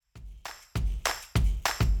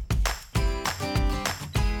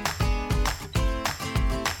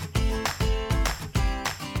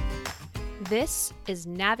This is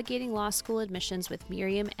Navigating Law School Admissions with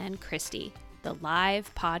Miriam and Kristi, the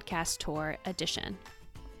live podcast tour edition.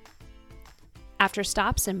 After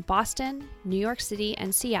stops in Boston, New York City,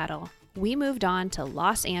 and Seattle, we moved on to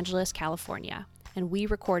Los Angeles, California, and we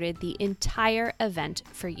recorded the entire event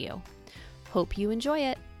for you. Hope you enjoy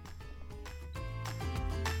it.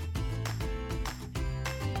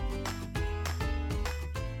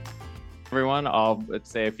 Everyone, I'll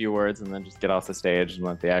say a few words and then just get off the stage and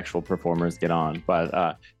let the actual performers get on.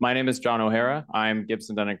 But my name is John O'Hara. I'm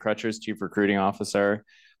Gibson Dunn and Crutcher's Chief Recruiting Officer.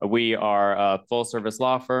 We are a full-service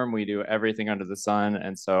law firm. We do everything under the sun,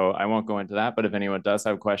 and so I won't go into that. But if anyone does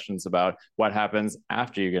have questions about what happens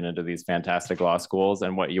after you get into these fantastic law schools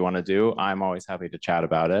and what you want to do, I'm always happy to chat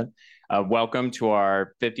about it. Welcome to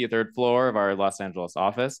our 53rd floor of our Los Angeles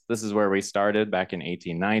office. This is where we started back in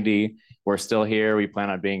 1890. We're still here. We plan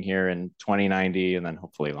on being here in 2090 and then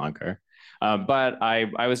hopefully longer. But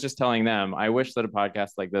I was just telling them, I wish that a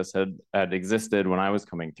podcast like this had existed when I was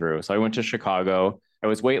coming through. So I went to Chicago. I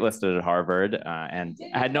was waitlisted at Harvard and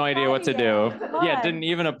I had no idea what to do. Yeah, didn't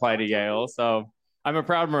even apply to Yale. So I'm a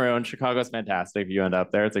proud Maroon. Chicago's fantastic. If you end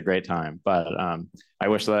up there, it's a great time. But I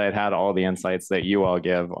wish that I'd had all the insights that you all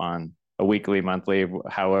give on a weekly, monthly,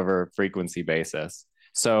 however frequency basis.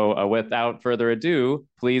 So without further ado,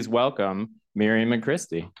 please welcome Miriam and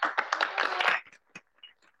Kristi.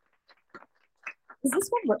 Is this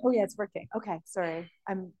one work? Oh yeah, it's working. Okay, sorry.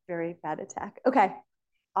 I'm very bad at tech. Okay.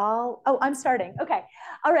 I'm starting. Okay.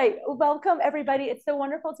 All right. Welcome everybody. It's so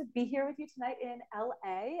wonderful to be here with you tonight in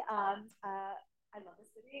LA. I love the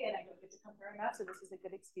city and I don't get to come very much, so this is a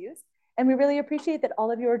good excuse. And we really appreciate that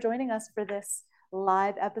all of you are joining us for this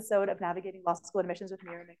live episode of Navigating Law School Admissions with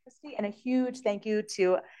Miriam and Kristi. And a huge thank you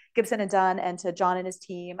to Gibson Dunn and to John and his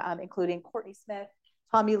team, including Courtney Smith,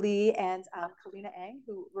 Tommy Lee, and Kalina Eng,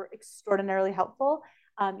 who were extraordinarily helpful.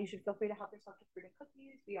 You should feel free to help yourself to fruit and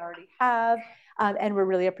cookies. We already have, and we're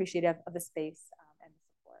really appreciative of the space and the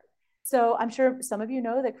support. So I'm sure some of you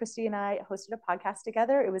know that Kristi and I hosted a podcast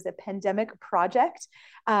together. It was a pandemic project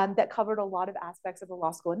that covered a lot of aspects of the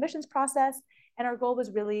law school admissions process. And our goal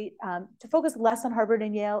was really to focus less on Harvard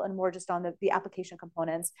and Yale and more just on the application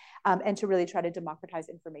components and to really try to democratize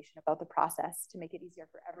information about the process to make it easier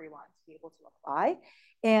for everyone to be able to apply.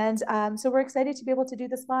 And so we're excited to be able to do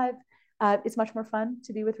this live. It's much more fun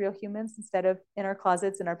to be with real humans instead of in our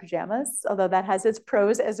closets in our pajamas, although that has its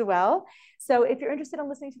pros as well. So if you're interested in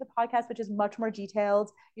listening to the podcast, which is much more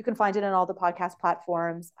detailed, you can find it on all the podcast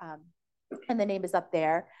platforms and the name is up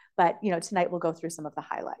there. But tonight we'll go through some of the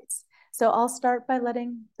highlights. So I'll start by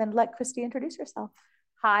let Kristi introduce herself.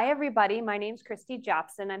 Hi, everybody. My name's Kristi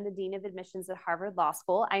Jobson. I'm the Dean of Admissions at Harvard Law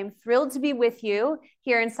School. I am thrilled to be with you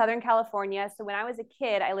here in Southern California. So when I was a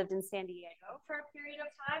kid, I lived in San Diego for a period of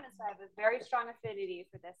time. And so I have a very strong affinity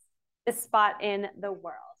for this spot in the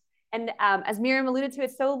world. And as Miriam alluded to,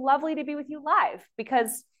 it's so lovely to be with you live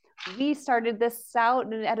because we started this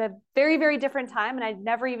out at a very, very different time. And I'd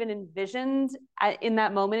never even envisioned in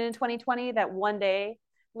that moment in 2020 that one day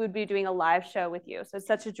we would be doing a live show with you. So it's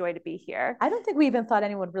such a joy to be here. I don't think we even thought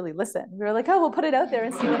anyone would really listen. We were like, oh, we'll put it out there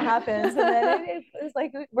and see what happens. And then it was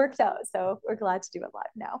like, it worked out. So we're glad to do it live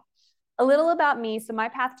now. A little about me. So my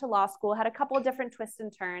path to law school had a couple of different twists and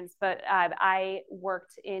turns, but I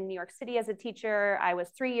worked in New York City as a teacher. I was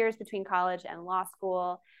 3 years between college and law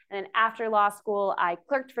school. And then after law school, I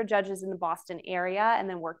clerked for judges in the Boston area and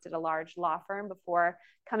then worked at a large law firm before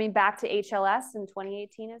coming back to HLS in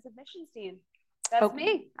 2018 as admissions dean. That's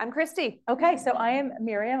me. I'm Kristi. Okay, so I am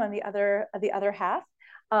Miriam. I'm the other half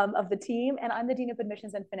of the team, and I'm the Dean of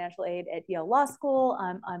Admissions and Financial Aid at Yale Law School.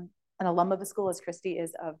 I'm an alum of the school, as Kristi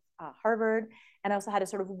is of Harvard, and I also had a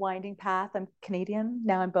sort of winding path. I'm Canadian.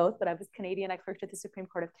 Now I'm both, but I was Canadian. I clerked at the Supreme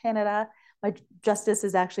Court of Canada. My justice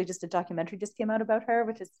is actually just a documentary just came out about her,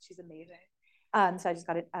 she's amazing. So I just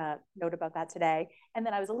got a note about that today. And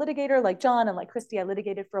then I was a litigator like John and like Kristi. I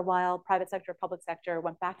litigated for a while, private sector, public sector,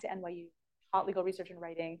 went back to NYU, taught legal research and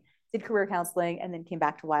writing, did career counseling, and then came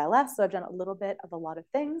back to YLS. So I've done a little bit of a lot of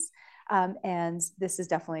things. And this is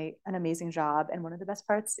definitely an amazing job. And one of the best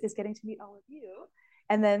parts is getting to meet all of you.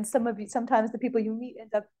 And then sometimes the people you meet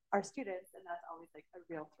end up are students, and that's always like a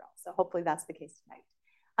real thrill. So hopefully that's the case tonight.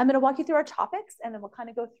 I'm going to walk you through our topics, and then we'll kind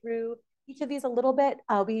of go through each of these a little bit.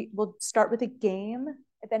 We'll start with a game.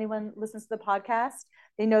 If anyone listens to the podcast,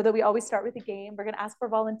 they know that we always start with a game. We're going to ask for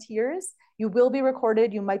volunteers. You will be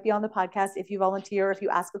recorded. You might be on the podcast if you volunteer, if you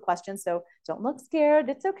ask a question. So don't look scared.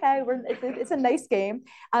 It's okay. It's a nice game.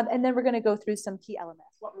 And then we're going to go through some key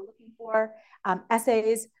elements, what we're looking for,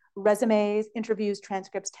 essays, resumes, interviews,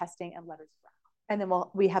 transcripts, testing, and letters of recommendation. And then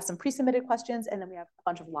we have some pre-submitted questions, and then we have a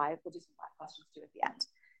bunch of we'll do some live questions too at the end.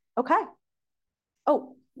 Okay,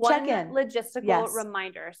 Oh, One check-in. logistical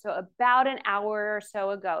reminder. So about an hour or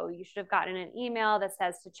so ago, you should have gotten an email that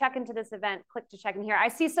says to check into this event, click to check in here. I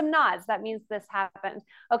see some nods. That means this happened.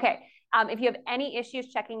 Okay. If you have any issues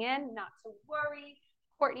checking in, not to worry.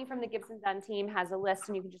 Courtney from the Gibson Dunn team has a list,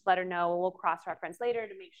 and you can just let her know. We'll cross-reference later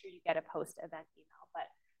to make sure you get a post-event email. But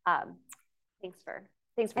thanks for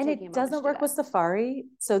taking a moment to do that. And it doesn't work with Safari.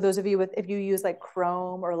 So those of you if you use like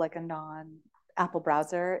Chrome or like a non-Apple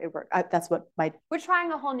browser, it works. That's what we're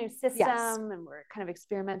trying a whole new system, and we're kind of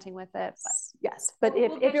experimenting with it. But yes, but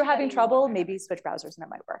if you're having trouble, maybe switch browsers and it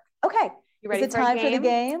might work. Okay, you ready? Is it time for the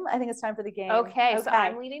game? I think it's time for the game. Okay, so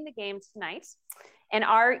I'm leading the game tonight. And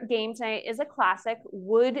our game tonight is a classic,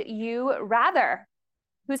 Would You Rather?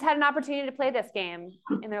 Who's had an opportunity to play this game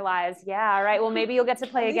in their lives? Yeah, all right. Well, maybe you'll get to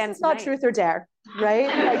play again tonight. It's not truth or dare, right?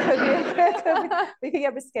 We could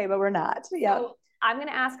get risque, but we're not. Yeah. So I'm going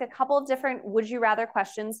to ask a couple of different would you rather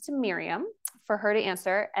questions to Miriam for her to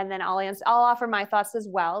answer. And then I'll offer my thoughts as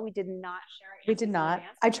well. We did not share our answers. We did not.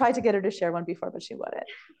 I tried to get her to share one before, but she wouldn't.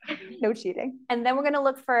 No cheating. And then we're going to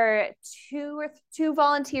look for two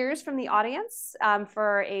volunteers from the audience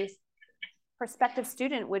for a prospective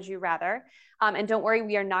student, would you rather? And don't worry,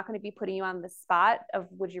 we are not going to be putting you on the spot of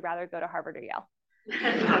would you rather go to Harvard or Yale.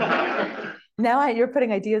 Now you're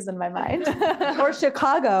putting ideas in my mind. Or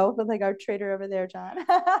Chicago, with like our trader over there, John.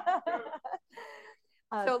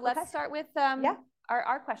 So let's start with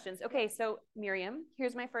our questions. Okay, so Miriam,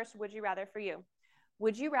 here's my first would you rather for you.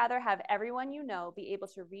 Would you rather have everyone you know be able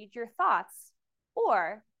to read your thoughts,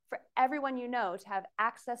 or for everyone you know to have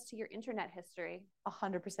access to your internet history?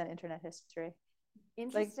 100% internet history.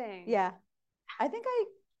 Interesting. Like, yeah. I think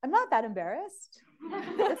I'm not that embarrassed.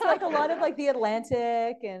 It's like a lot of like the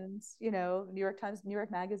Atlantic and, New York Times, New York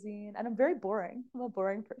Magazine. And I'm very boring. I'm a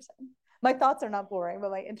boring person. My thoughts are not boring,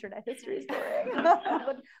 but my internet history is boring.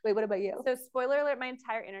 Wait, what about you? So spoiler alert, my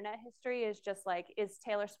entire internet history is just like, is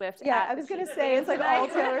Taylor Swift. Yeah, I was going to say it's like all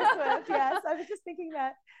Taylor Swift. Yes, I was just thinking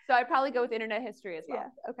that. So I'd probably go with internet history as well.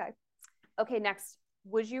 Yeah, okay. Okay, next.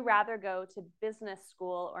 Would you rather go to business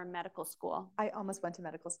school or medical school? I almost went to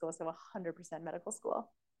medical school, so 100% medical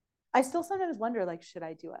school. I still sometimes wonder, like, should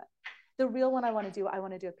I do it? The real one I want to do a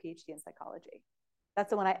PhD in psychology.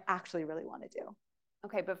 That's the one I actually really want to do.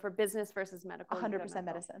 Okay, but for business versus medical? 100%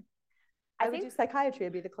 medicine. I would do psychiatry.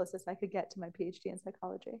 It'd be the closest I could get to my PhD in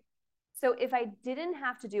psychology. So if I didn't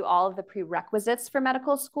have to do all of the prerequisites for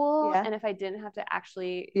medical school, and if I didn't have to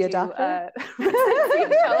actually be a doctor,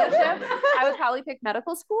 fellowship, I would probably pick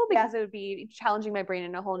medical school because it would be challenging my brain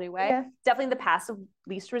in a whole new way. Yeah. Definitely the path of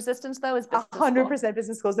least resistance, though, is business 100% school.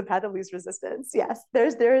 Business school is the path of least resistance. Yes,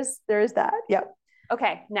 there's that. Yep.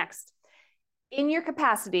 Okay, next. In your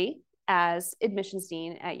capacity as admissions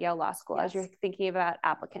dean at Yale Law School, as you're thinking about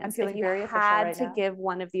applicants, I'm feeling very official had to give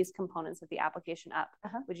one of these components of the application up,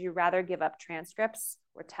 would you rather give up transcripts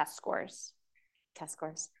or test scores? Test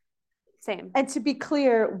scores. Same. And to be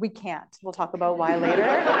clear, we can't. We'll talk about why later.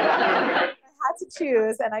 I had to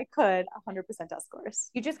choose, and I could 100% test scores.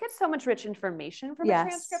 You just get so much rich information from a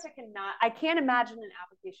transcript. I can't imagine an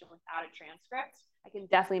application without a transcript. I can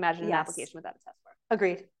definitely imagine an application without a test score.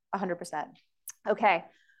 Agreed. 100%. Okay.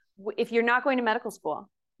 If you're not going to medical school,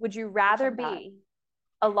 would you rather be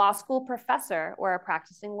a law school professor or a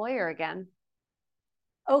practicing lawyer again?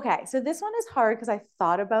 Okay, so this one is hard because I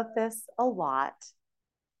thought about this a lot.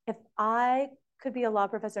 If I could be a law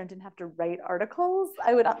professor and didn't have to write articles,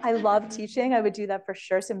 I love teaching. I would do that for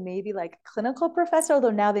sure. So maybe like clinical professor,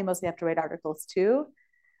 although now they mostly have to write articles too.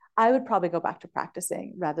 I would probably go back to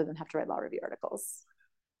practicing rather than have to write law review articles,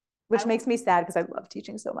 which makes me sad because I love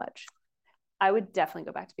teaching so much. I would definitely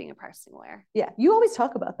go back to being a practicing lawyer. Yeah, you always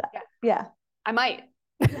talk about that. Yeah. I might.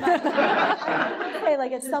 Hey,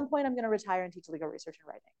 like at some point I'm going to retire and teach legal research and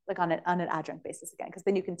writing, like on an adjunct basis again, because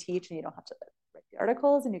then you can teach and you don't have to write the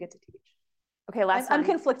articles and you get to teach. Okay, last one. I'm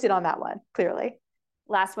conflicted on that one, clearly.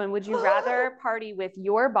 Last one. Would you rather party with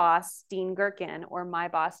your boss, Dean Gerken, or my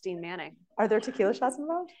boss, Dean Manning? Are there tequila shots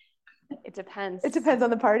involved? It depends. It depends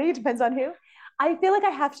on the party. It depends on who. I feel like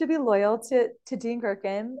I have to be loyal to Dean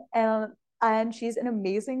Gerken, and she's an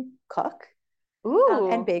amazing cook.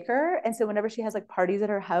 And baker. And so whenever she has like parties at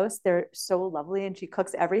her house, they're so lovely and she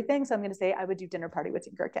cooks everything. So I'm going to say I would do dinner party with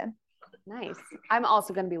Dean Gerken. Nice. I'm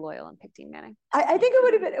also going to be loyal and pick Dean Manning. I think it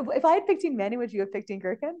would have been, if I had picked Dean Manning, would you have picked Dean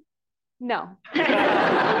Gerken? No.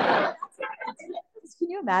 Can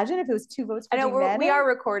you imagine if it was 2 votes for Dean Manning? We are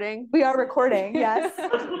recording. We are recording, yes.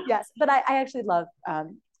 Yes. But I actually love,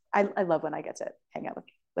 I love when I get to hang out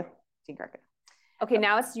with Dean Gerken. Okay,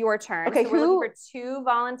 now it's your turn. Okay, so we're looking for 2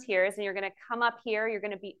 volunteers, and you're going to come up here. You're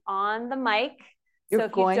going to be on the mic. So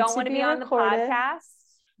if you don't want to be on the podcast,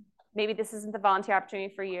 maybe this isn't the volunteer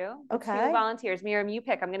opportunity for you. Okay. 2 volunteers. Miriam, you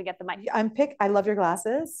pick. I'm going to get the mic. I love your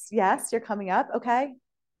glasses. Yes, you're coming up. Okay.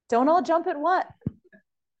 Don't all jump at once.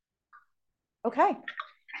 Okay.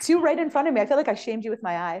 2 right in front of me. I feel like I shamed you with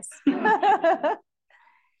my eyes.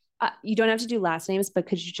 You don't have to do last names, but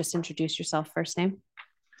could you just introduce yourself first name?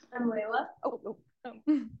 I'm Layla. Oh.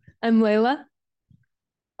 I'm Layla.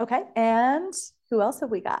 Okay. And who else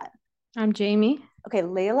have we got? I'm Jamie. Okay.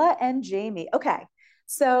 Layla and Jamie. Okay.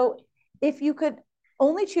 So if you could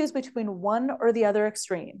only choose between one or the other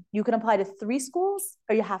extreme, you can apply to 3 schools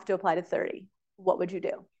or you have to apply to 30. What would you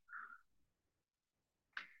do?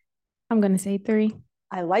 I'm going to say 3.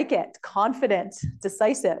 I like it. Confident,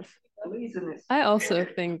 decisive. I also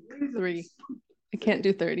think 3. I can't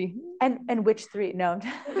do 30. And which 3? No.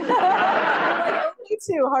 Me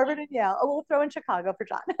too. Harvard and Yale. Oh, we'll throw in Chicago for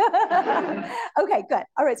John. Okay, good.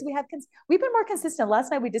 All right. So we've been more consistent.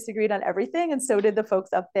 Last night we disagreed on everything, and so did the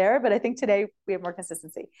folks up there. But I think today we have more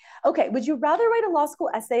consistency. Okay. Would you rather write a law school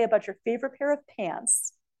essay about your favorite pair of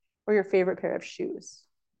pants or your favorite pair of shoes?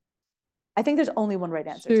 I think there's only one right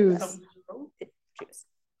answer to this. Shoes.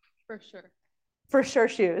 For sure. For sure,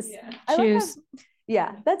 shoes. Yeah. Shoes.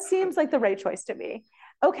 Yeah, that seems like the right choice to me.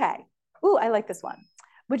 Okay. Ooh, I like this one.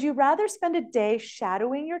 Would you rather spend a day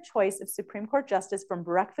shadowing your choice of Supreme Court justice from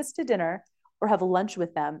breakfast to dinner or have lunch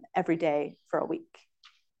with them every day for a week?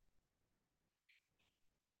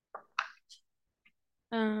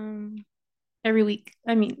 Every week.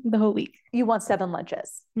 I mean, the whole week. You want 7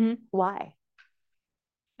 lunches. Mm-hmm. Why?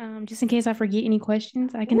 Just in case I forget any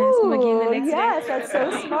questions, I can ask them again the next day. Yes, that's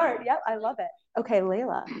so smart. Yep, I love it. Okay,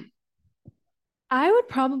 Layla. I would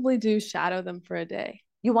probably do shadow them for a day.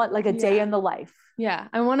 You want like a day in the life. Yeah,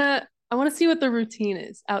 I want to see what the routine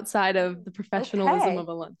is outside of the professionalism of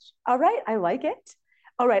a lunch. All right, I like it.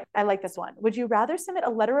 All right, I like this one. Would you rather submit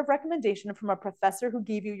a letter of recommendation from a professor who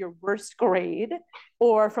gave you your worst grade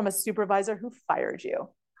or from a supervisor who fired you?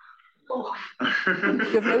 You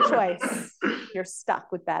have no choice. You're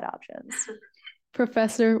stuck with bad options.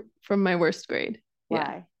 Professor from my worst grade.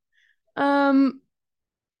 Why? Yeah.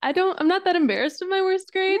 I'm not that embarrassed of my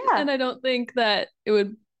worst grade, and I don't think that it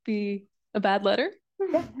would be a bad letter.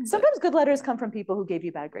 Yeah. Sometimes good letters come from people who gave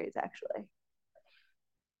you bad grades, actually.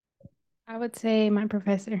 I would say my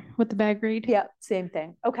professor with the bad grade. Yeah, same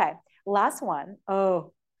thing. Okay, last one.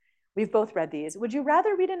 Oh, we've both read these. Would you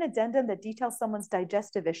rather read an addendum that details someone's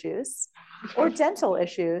digestive issues or dental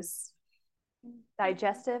issues?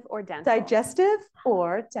 Digestive or dental? Digestive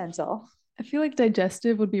or dental? I feel like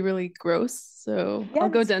digestive would be really gross, so I'll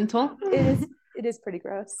go dental. It is pretty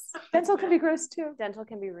gross. Dental can be gross too. Dental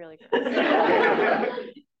can be really gross.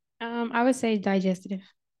 I would say digestive.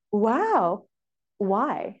 Wow.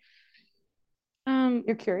 Why?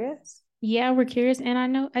 You're curious? Yeah, we're curious,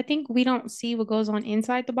 and I think we don't see what goes on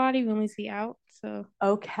inside the body, we only see out. So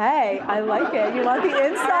okay, I like it. You want the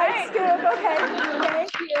inside scoop? Okay,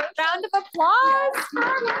 thank you. Round of applause.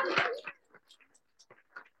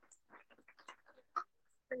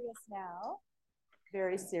 Serious now.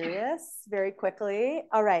 Very serious. Very quickly.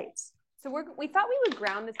 All right. So we thought we would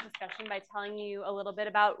ground this discussion by telling you a little bit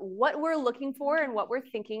about what we're looking for and what we're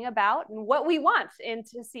thinking about and what we want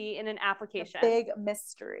to see in an application. A big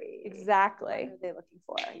mystery. Exactly. What are they looking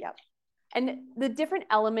for? Yep. And the different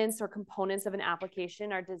elements or components of an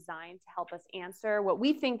application are designed to help us answer what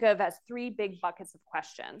we think of as 3 big buckets of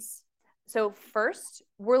questions. So first,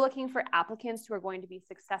 we're looking for applicants who are going to be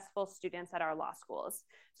successful students at our law schools.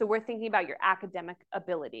 So we're thinking about your academic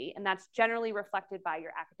ability, and that's generally reflected by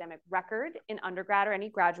your academic record in undergrad or any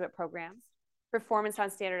graduate programs, performance on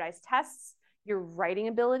standardized tests, your writing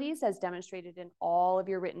abilities as demonstrated in all of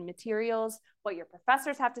your written materials, what your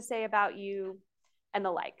professors have to say about you, and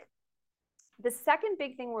the like. The second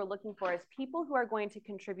big thing we're looking for is people who are going to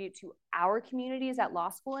contribute to our communities at law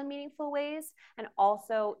school in meaningful ways, and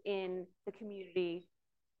also in the community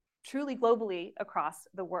truly globally across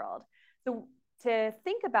the world. So to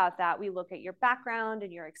think about that, we look at your background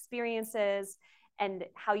and your experiences and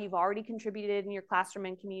how you've already contributed in your classroom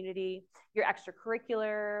and community, your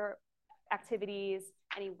extracurricular activities,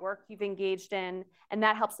 any work you've engaged in, and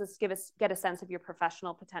that helps us get a sense of your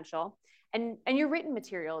professional potential. And your written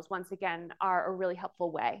materials, once again, are a really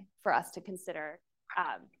helpful way for us to consider,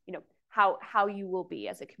 how you will be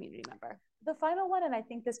as a community member. The final one, and I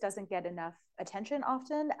think this doesn't get enough attention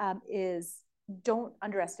often, is don't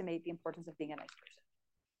underestimate the importance of being a nice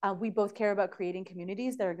person. We both care about creating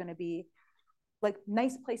communities that are going to be like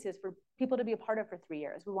nice places for people to be a part of for 3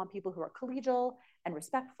 years. We want people who are collegial and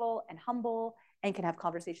respectful and humble and can have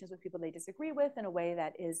conversations with people they disagree with in a way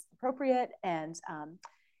that is appropriate and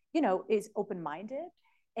is open-minded.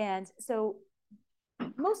 And so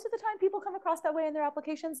most of the time people come across that way in their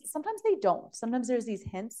applications. Sometimes they don't. Sometimes there's these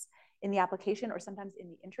hints in the application or sometimes in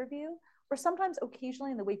the interview, or sometimes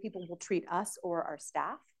occasionally in the way people will treat us or our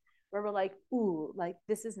staff, where we're like, ooh, like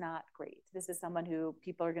this is not great. This is someone who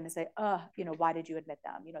people are going to say, why did you admit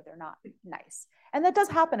them? They're not nice. And that does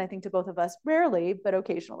happen, I think, to both of us, rarely, but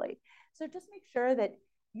occasionally. So just make sure that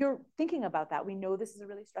you're thinking about that. We know this is a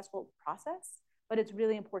really stressful process, but it's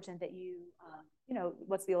really important that you,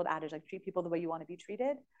 what's the old adage, like treat people the way you want to be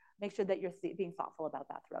treated. Make sure that you're being thoughtful about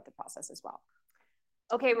that throughout the process as well.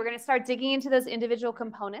 Okay, we're going to start digging into those individual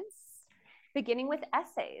components, beginning with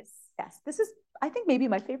essays. Yes, this is, I think, maybe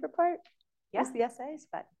my favorite part is the essays,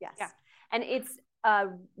 but yes. Yeah, and it's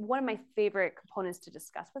one of my favorite components to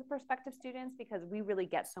discuss with prospective students because we really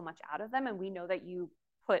get so much out of them and we know that you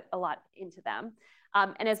put a lot into them.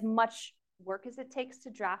 And as much work as it takes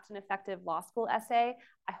to draft an effective law school essay,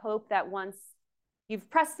 I hope that once you've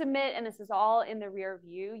pressed submit and this is all in the rear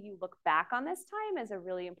view, you look back on this time as a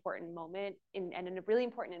really important moment and a really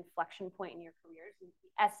important inflection point in your careers. And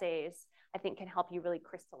the essays, I think, can help you really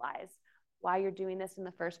crystallize why you're doing this in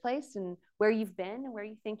the first place and where you've been and where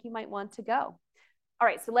you think you might want to go. All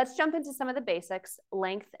right, so let's jump into some of the basics,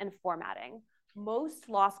 length and formatting. Most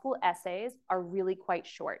law school essays are really quite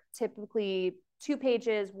short, typically 2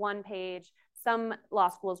 pages, 1 page. Some law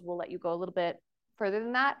schools will let you go a little bit further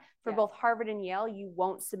than that. For both Harvard and Yale, you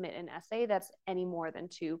won't submit an essay that's any more than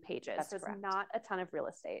 2 pages. That's so it's correct. not a ton of real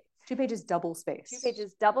estate. 2 pages double spaced. 2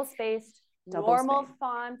 pages double spaced, normal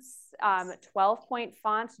fonts, 12-point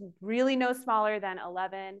fonts, really no smaller than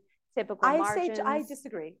 11. Typical margins. I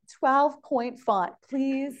disagree. 12-point font,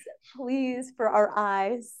 please, for our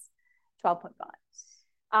eyes. 12-point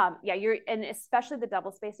font. And especially the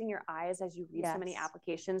double spacing, your eyes as you read so many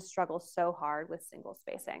applications struggle so hard with single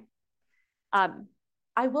spacing.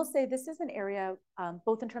 I will say this is an area,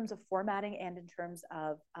 both in terms of formatting and in terms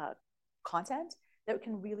of content, that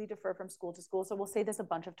can really differ from school to school. So we'll say this a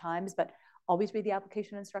bunch of times, but always read the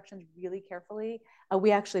application instructions really carefully.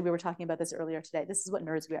 We were talking about this earlier today. This is what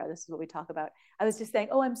nerds we are. This is what we talk about. I was just saying,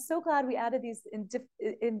 I'm so glad we added these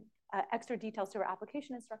in extra details to our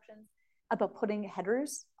application instructions about putting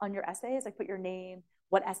headers on your essays, like put your name,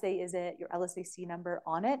 what essay is it, your LSAC number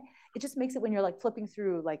on it. It just makes it when you're like flipping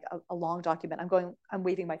through like a long document. I'm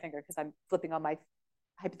waving my finger because I'm flipping on my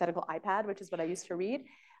hypothetical iPad, which is what I used to read.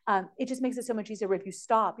 It just makes it so much easier where if you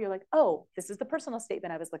stop, you're like, oh, this is the personal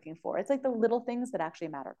statement I was looking for. It's like the little things that actually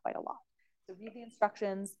matter quite a lot. So read the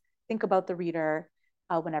instructions, think about the reader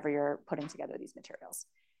whenever you're putting together these materials.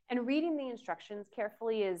 And reading the instructions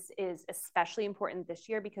carefully is especially important this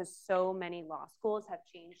year because so many law schools have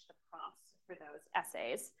changed the prompts for those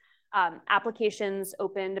essays. Applications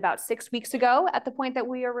opened about 6 weeks ago at the point that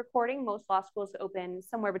we are recording. Most law schools open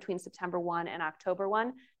somewhere between September 1 and October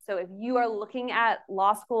 1. So if you are looking at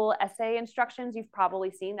law school essay instructions, you've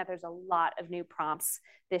probably seen that there's a lot of new prompts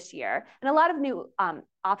this year and a lot of new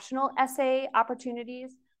optional essay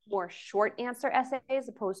opportunities, more short answer essays as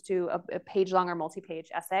opposed to a page-long or multi-page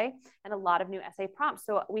essay, and a lot of new essay prompts.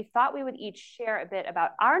 So we thought we would each share a bit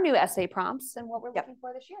about our new essay prompts and what we're looking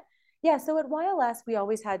for this year. Yeah, so at YLS, we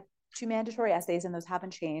always had 2 mandatory essays, and those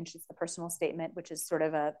haven't changed. It's the personal statement, which is sort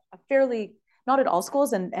of a fairly, not at all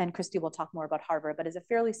schools, and Kristi will talk more about Harvard, but is a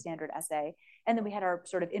fairly standard essay. And then we had our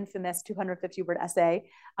sort of infamous 250-word essay,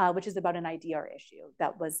 which is about an IDR issue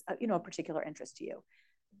that was, a particular interest to you.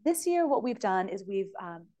 This year, what we've done is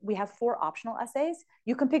we have 4 optional essays.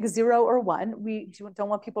 You can pick 0 or 1. We don't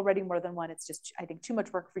want people writing more than 1. It's just, I think, too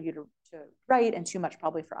much work for you to write and too much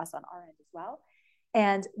probably for us on our end as well.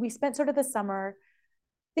 And we spent sort of the summer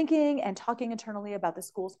thinking and talking internally about the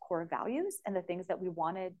school's core values and the things that we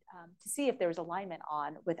wanted to see if there was alignment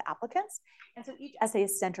on with applicants. And so each essay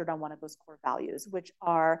is centered on one of those core values, which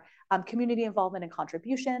are community involvement and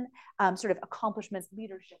contribution, sort of accomplishments,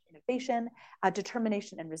 leadership, innovation,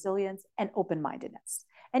 determination and resilience, and open-mindedness.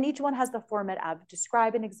 And each one has the format of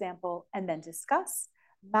describe an example and then discuss,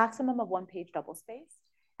 maximum of 1 page double-spaced.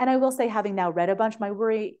 And I will say, having now read a bunch, my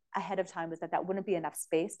worry ahead of time was that wouldn't be enough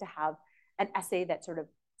space to have an essay that sort of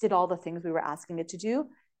did all the things we were asking it to do.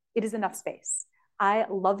 It is enough space. I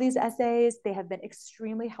love these essays. They have been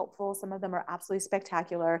extremely helpful. Some of them are absolutely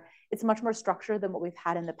spectacular. It's much more structured than what we've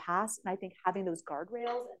had in the past. And I think having those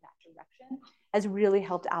guardrails in that direction has really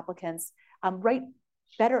helped applicants write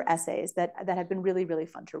better essays that have been really, really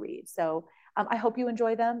fun to read. So I hope you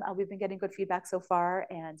enjoy them. We've been getting good feedback so far,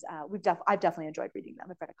 and I've definitely enjoyed reading them.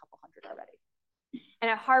 I've read a couple hundred already.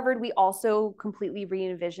 And at Harvard, we also completely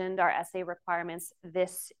re-envisioned our essay requirements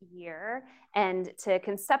this year, and to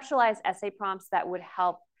conceptualize essay prompts that would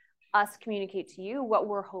help us communicate to you what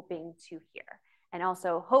we're hoping to hear. and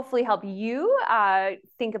also hopefully help you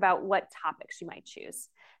think about what topics you might choose.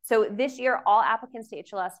 So this year, all applicants to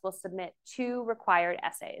HLS will submit 2 required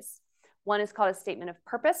essays. One is called a statement of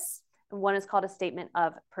purpose, and one is called a statement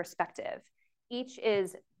of perspective. Each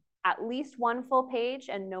is at least 1 full page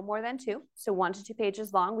and no more than 2, so 1 to 2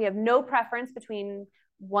 pages long. We have no preference between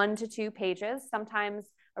 1 to 2 pages. Sometimes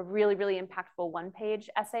a really, really impactful 1-page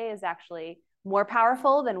essay is actually more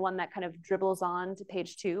powerful than one that kind of dribbles on to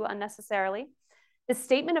page 2 unnecessarily. The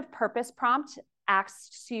statement of purpose prompt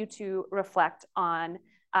asks you to reflect on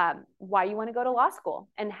why you want to go to law school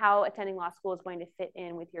and how attending law school is going to fit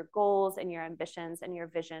in with your goals and your ambitions and your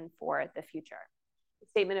vision for the future. The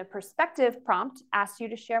statement of perspective prompt asks you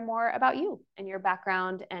to share more about you and your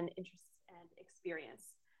background and interests and experience,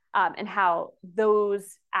 and how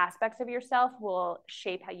those aspects of yourself will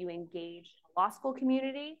shape how you engage in the law school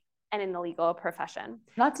community and in the legal profession.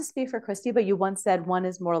 Not to speak for Kristi, but you once said one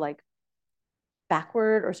is more like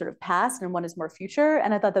backward or sort of past and one is more future.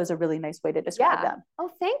 And I thought that was a really nice way to describe them. Oh,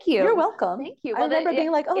 thank you. You're welcome. Thank you. I remember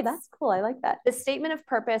being like, oh, that's cool. I like that. The statement of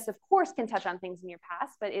purpose, of course, can touch on things in your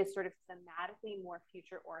past, but is sort of thematically more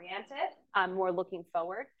future oriented, more looking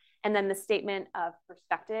forward. And then the statement of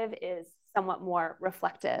perspective is somewhat more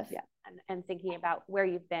reflective, and thinking about where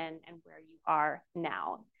you've been and where you are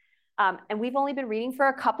now. And we've only been reading for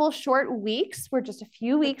a couple short weeks. We're just a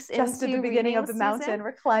few weeks just at the beginning of the mountain.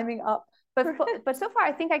 We're climbing up. But so far,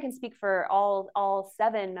 I think I can speak for all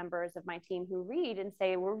 7 members of my team who read and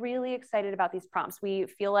say we're really excited about these prompts. We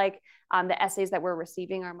feel like the essays that we're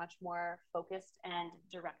receiving are much more focused and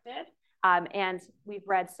directed. And we've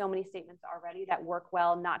read so many statements already that work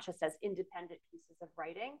well, not just as independent pieces of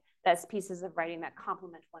writing, but as pieces of writing that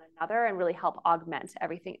complement one another and really help augment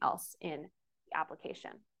everything else in the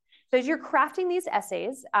application. So as you're crafting these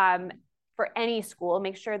essays, for any school,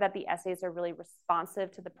 make sure that the essays are really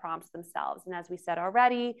responsive to the prompts themselves. And as we said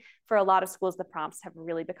already, for a lot of schools, the prompts have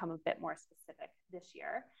really become a bit more specific this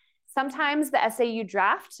year. Sometimes the essay you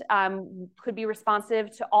draft could be responsive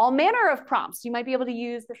to all manner of prompts. You might be able to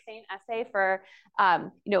use the same essay for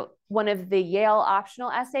one of the Yale optional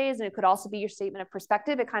essays, and it could also be your statement of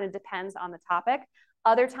perspective. It kind of depends on the topic.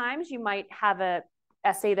 Other times you might have a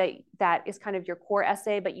essay that is kind of your core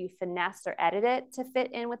essay, but you finesse or edit it to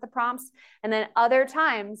fit in with the prompts. And then other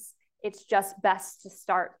times it's just best to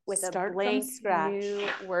start with a blank new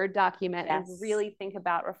Word document and really think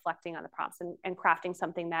about reflecting on the prompts and crafting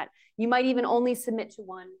something that you might even only submit to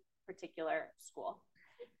one particular school.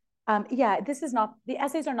 The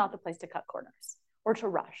essays are not the place to cut corners or to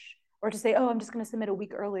rush or to say, oh, I'm just going to submit a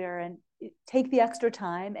week earlier, and take the extra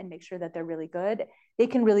time and make sure that they're really good. They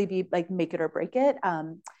can really be like make it or break it.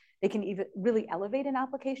 They can even really elevate an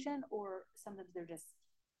application, or sometimes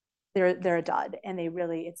they're a dud, and they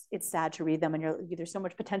really, it's sad to read them, and there's so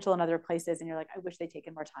much potential in other places, and you're like, I wish they'd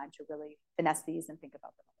taken more time to really finesse these and think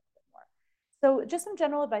about them a little bit more. So just some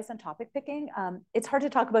general advice on topic picking. It's hard to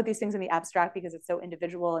talk about these things in the abstract because it's so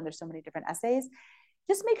individual and there's so many different essays.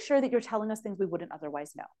 Just make sure that you're telling us things we wouldn't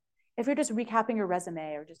otherwise know. If you're just recapping your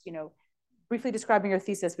resume or just, briefly describing your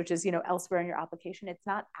thesis, which is, elsewhere in your application, it's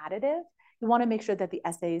not additive. You want to make sure that the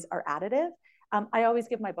essays are additive. I always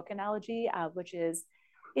give my book analogy, which is,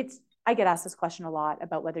 I get asked this question a lot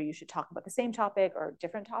about whether you should talk about the same topic or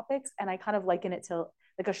different topics. And I kind of liken it to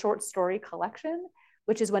like a short story collection,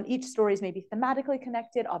 which is when each story is maybe thematically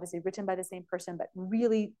connected, obviously written by the same person, but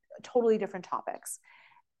really totally different topics.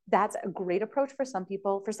 That's a great approach for some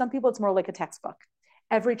people. For some people, it's more like a textbook.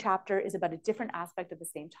 Every chapter is about a different aspect of the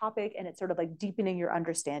same topic, and it's sort of like deepening your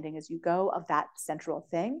understanding as you go of that central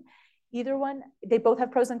thing. Either one, they both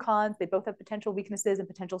have pros and cons. They both have potential weaknesses and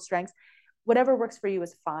potential strengths. Whatever works for you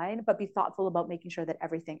is fine, but be thoughtful about making sure that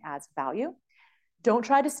everything adds value. Don't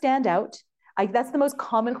try to stand out. That's the most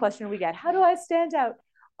common question we get. How do I stand out?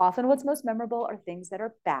 Often what's most memorable are things that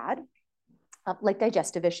are bad, like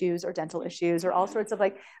digestive issues or dental issues, or all sorts of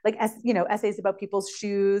essays about people's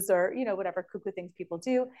shoes, or whatever cuckoo things people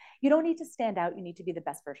do. You don't need to stand out. You need to be the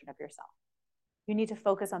best version of yourself. You need to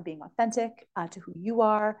focus on being authentic to who you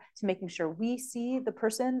are, to making sure we see the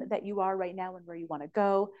person that you are right now and where you want to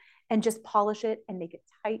go, and just polish it and make it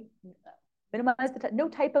tight. Minimize no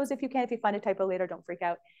typos if you can. If you find a typo later, don't freak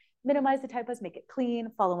out. Minimize the typos, make it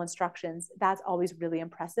clean, follow instructions. That's always really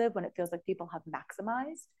impressive when it feels like people have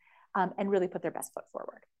maximized and really put their best foot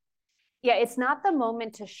forward. Yeah, it's not the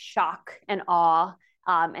moment to shock and awe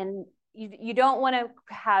and you don't want to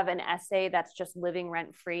have an essay that's just living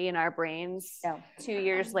rent free in our brains 2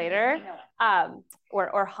 years later,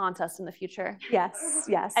 or haunt us in the future. Yes.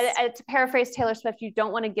 To paraphrase Taylor Swift, you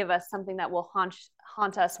don't want to give us something that will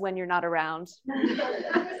haunt us when you're not around.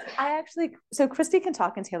 So Kristi can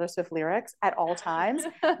talk in Taylor Swift lyrics at all times.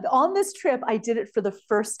 On this trip, I did it for the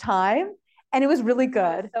first time, and it was really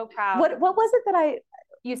good. I'm so proud. What was it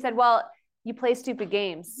you said? Well, you play stupid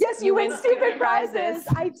games. Yes, you win stupid prizes.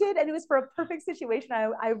 I did, and it was for a perfect situation.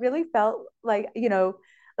 I really felt like,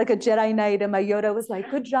 like a Jedi Knight, and my Yoda was like,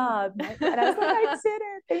 good job. And I was like, I did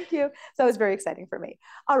it, thank you. So it was very exciting for me.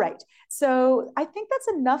 All right, so I think that's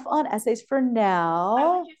enough on essays for now.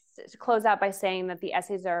 I would just close out by saying that the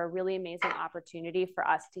essays are a really amazing opportunity for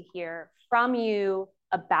us to hear from you,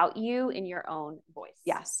 about you in your own voice.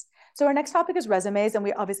 Yes. So our next topic is resumes, and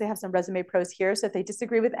we obviously have some resume pros here. So if they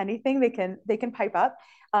disagree with anything, they can pipe up.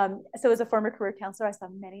 So as a former career counselor, I saw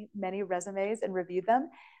many resumes and reviewed them.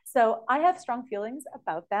 So I have strong feelings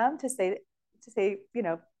about them. To say, this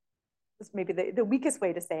may be the weakest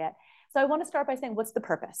way to say it. So I want to start by saying, what's the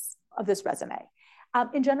purpose of this resume?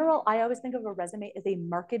 In general, I always think of a resume as a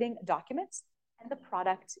marketing document, and the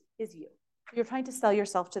product is you. You're trying to sell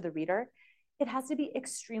yourself to the reader. It has to be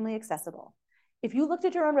extremely accessible. If you looked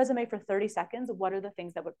at your own resume for 30 seconds, what are the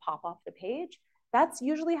things that would pop off the page? That's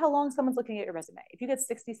usually how long someone's looking at your resume. If you get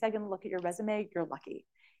 60-second look at your resume, you're lucky.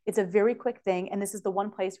 It's a very quick thing. And this is the one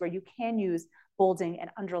place where you can use bolding and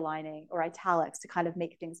underlining or italics to kind of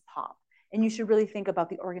make things pop. And you should really think about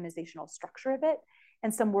the organizational structure of it.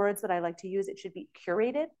 And some words that I like to use, it should be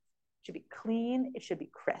curated, it should be clean, it should be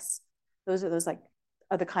crisp. Those are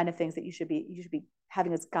the kind of things that you should be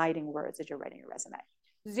having as guiding words as you're writing your resume.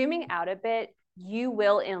 Zooming out a bit, you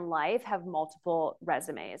will in life have multiple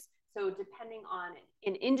resumes. So depending on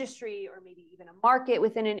an industry or maybe even a market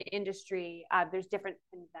within an industry, there's different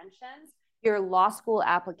conventions. Your law school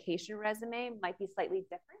application resume might be slightly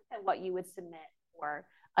different than what you would submit for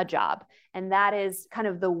a job. And that is kind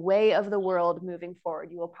of the way of the world moving forward.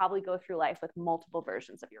 You will probably go through life with multiple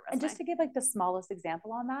versions of your resume. And just to give like the smallest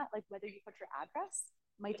example on that, like whether you put your address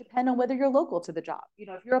might depend on whether you're local to the job.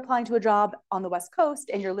 If you're applying to a job on the West Coast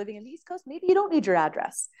and you're living in the East Coast, maybe you don't need your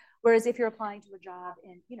address. Whereas if you're applying to a job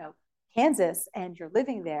in, Kansas and you're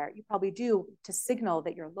living there, you probably do, to signal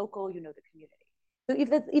that you're local, the community. So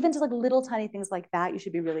even just like little tiny things like that, you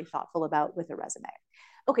should be really thoughtful about with a resume.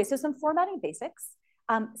 Okay, so some formatting basics.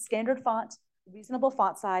 Standard font, reasonable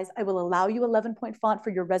font size. I will allow you 11-point font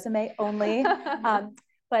for your resume only,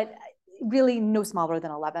 but really no smaller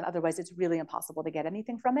than 11. Otherwise, it's really impossible to get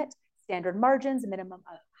anything from it. Standard margins, a minimum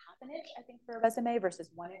of 1/2 inch, I think, for a resume versus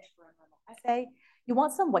 1 inch for a normal essay. You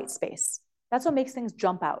want some white space. That's what makes things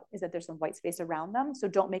jump out, is that there's some white space around them. So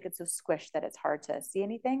don't make it so squished that it's hard to see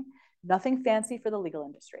anything. Nothing fancy for the legal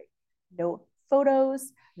industry. No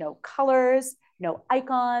photos, no colors, no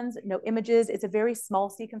icons, no images. It's a very small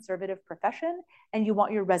C conservative profession, and you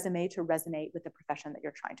want your resume to resonate with the profession that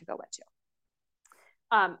you're trying to go into.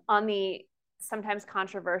 On the sometimes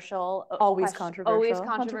controversial, always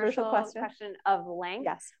controversial question of length,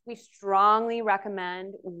 yes, we strongly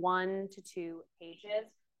recommend 1 to 2 pages.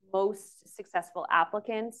 Most successful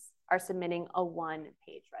applicants are submitting a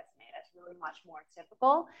 1-page resume. That's really much more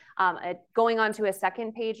typical. Going on to a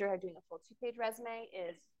 2nd page or doing a full 2-page resume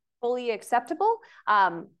is fully acceptable,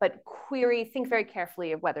 but think very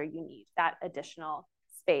carefully of whether you need that additional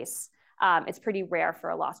space. It's pretty rare for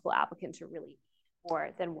a law school applicant to really need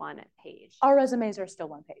more than 1 page. Our resumes are still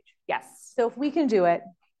 1 page. Yes. So if we can do it,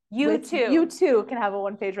 you too can have a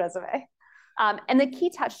 1-page resume. And the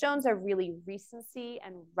key touchstones are really recency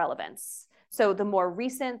and relevance. So the more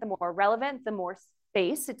recent, the more relevant, the more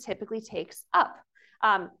space it typically takes up.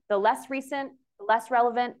 The less recent, the less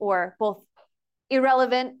relevant, or both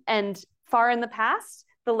irrelevant and far in the past,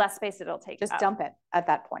 the less space it'll take. Just dump it at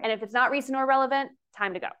that point. And if it's not recent or relevant,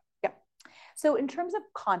 time to go. Yeah. So in terms of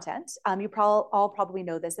content, you all probably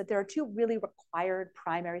know this, that there are 2 really required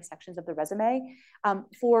primary sections of the resume.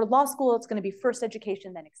 For law school, it's going to be first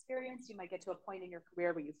education, then experience. You might get to a point in your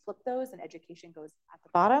career where you flip those and education goes at the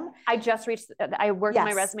bottom. I worked on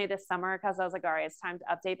my resume this summer because I was like, all right, it's time to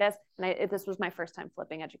update this. And this was my first time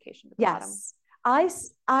flipping education to the bottom.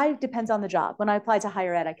 I depends on the job. When I applied to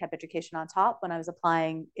higher ed, I kept education on top. When I was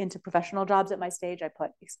applying into professional jobs at my stage, I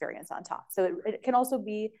put experience on top. So it can also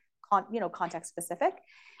be context specific.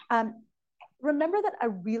 Remember that a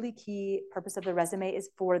really key purpose of the resume is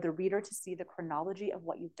for the reader to see the chronology of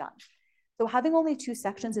what you've done. So having only 2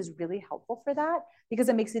 sections is really helpful for that, because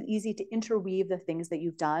it makes it easy to interweave the things that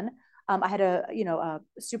you've done. I had a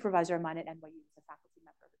supervisor of mine at NYU, a faculty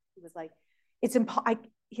member, who was like,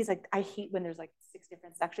 he's like, I hate when there's like 6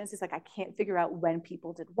 different sections. He's like, I can't figure out when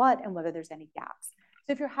people did what and whether there's any gaps.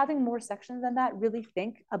 So if you're having more sections than that, really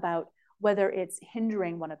think about whether it's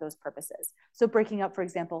hindering one of those purposes. So breaking up, for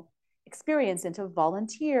example, experience into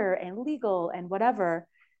volunteer and legal and whatever,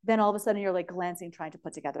 then all of a sudden you're like glancing, trying to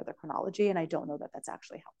put together the chronology. And I don't know that that's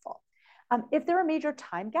actually helpful. If there are major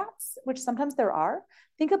time gaps, which sometimes there are,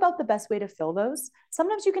 think about the best way to fill those.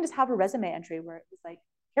 Sometimes you can just have a resume entry where it was like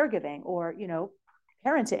caregiving or, you know,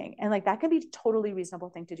 parenting. And like that can be a totally reasonable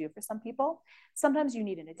thing to do for some people. Sometimes you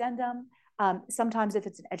need an addendum. Sometimes if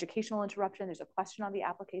it's an educational interruption, there's a question on the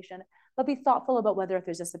application, but be thoughtful about whether if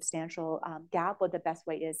there's a substantial gap, what the best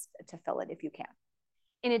way is to fill it if you can.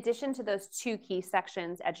 In addition to those 2 key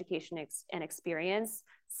sections, education and experience,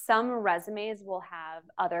 some resumes will have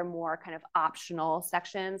other more kind of optional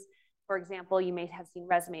sections. For example, you may have seen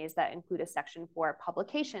resumes that include a section for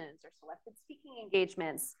publications or selected speaking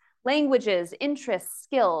engagements, languages, interests,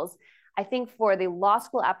 skills. I think for the law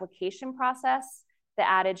school application process, the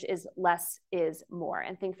adage is less is more,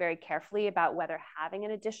 and think very carefully about whether having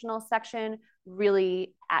an additional section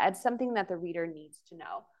really adds something that the reader needs to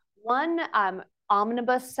know. One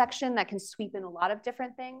omnibus section that can sweep in a lot of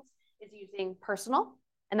different things is using personal,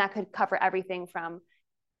 and that could cover everything from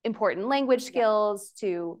important language skills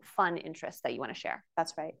to fun interests that you want to share.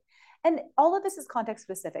 That's right. And all of this is context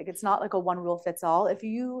specific. It's not like a one rule fits all. If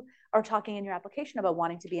you are talking in your application about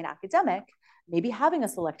wanting to be an academic, maybe having a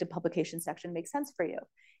selected publication section makes sense for you.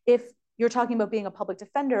 If you're talking about being a public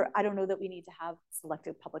defender, I don't know that we need to have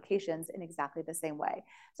selected publications in exactly the same way.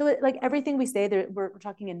 So like everything we say, we're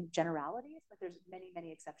talking in generalities, but there's many,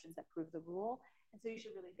 many exceptions that prove the rule. And so you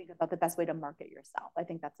should really think about the best way to market yourself. I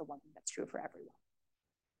think that's the one thing that's true for everyone.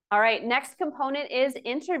 All right, next component is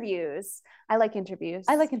interviews. I like interviews.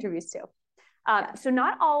 I like interviews too. So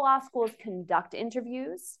not all law schools conduct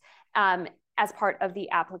interviews as part of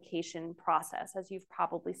the application process, as you've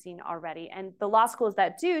probably seen already. And the law schools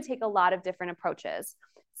that do take a lot of different approaches.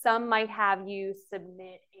 Some might have you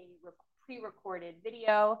submit a pre-recorded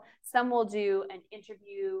video. Some will do an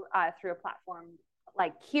interview through a platform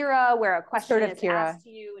like Kira, where a question is asked to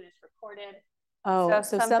you and it's recorded. Oh,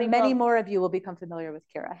 so many more of you will become familiar with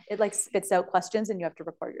Kira. It like spits out questions and you have to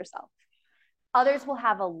record yourself. Others will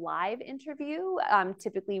have a live interview,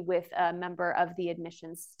 typically with a member of the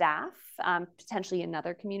admissions staff, potentially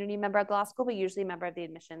another community member at the law school, but usually a member of the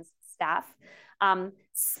admissions staff.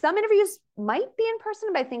 Some interviews might be in person,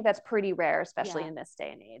 but I think that's pretty rare, especially in this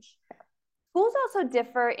day and age. Schools also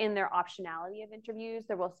differ in their optionality of interviews.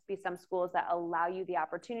 There will be some schools that allow you the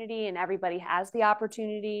opportunity and everybody has the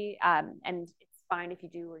opportunity, and it's fine if you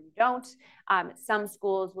do or you don't. Some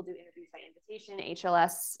schools will do interviews by invitation.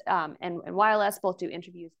 HLS and YLS both do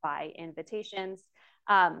interviews by invitations.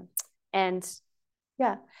 And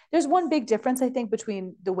yeah, there's one big difference, I think,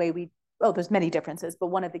 between the way there's many differences, but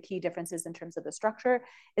one of the key differences in terms of the structure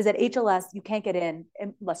is that HLS, you can't get in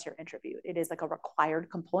unless you're interviewed. It is like a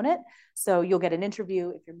required component. So you'll get an interview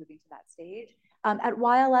if you're moving to that stage. At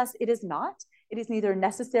YLS, it is not. It is neither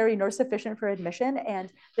necessary nor sufficient for admission.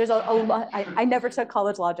 And there's a lot, I never took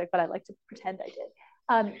college logic, but I like to pretend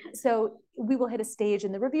I did. So we will hit a stage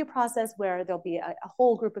in the review process where there'll be a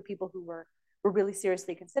whole group of people who were really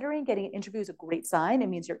seriously considering. Getting an interview is a great sign. It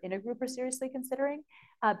means you're in a group we're seriously considering,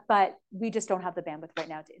 but we just don't have the bandwidth right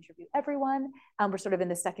now to interview everyone. We're sort of in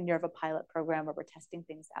the second year of a pilot program where we're testing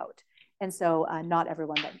things out. And so not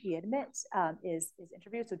everyone that we admit is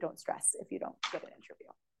interviewed, so don't stress if you don't get an interview.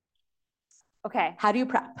 Okay. How do you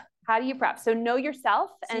prep? How do you prep? So know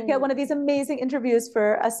yourself. So you get one of these amazing interviews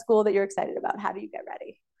for a school that you're excited about. How do you get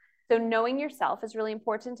ready? So knowing yourself is really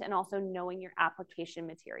important, and also knowing your application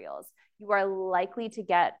materials. You are likely to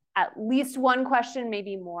get at least one question,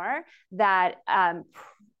 maybe more, that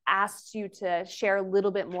asks you to share a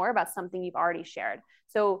little bit more about something you've already shared.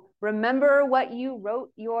 So remember what you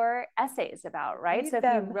wrote your essays about, right? So if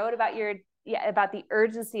you wrote about about the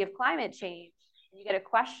urgency of climate change, and you get a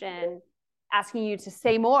question asking you to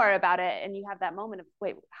say more about it, and you have that moment of,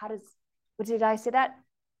 wait, what did I say that?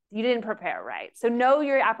 You didn't prepare, right? So know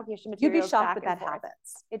your application materials. You'd be shocked that that happens.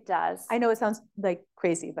 It does. I know it sounds like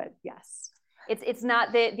crazy, but yes. It's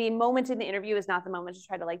not the moment in the interview is not the moment to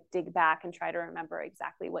try to like dig back and try to remember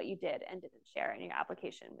exactly what you did and didn't share in your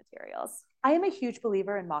application materials. I am a huge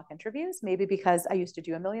believer in mock interviews, maybe because I used to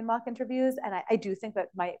do a million mock interviews. And I do think that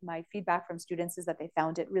my feedback from students is that they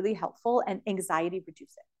found it really helpful and anxiety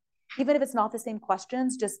reducing. Even if it's not the same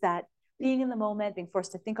questions, just that being in the moment, being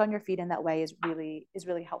forced to think on your feet in that way is really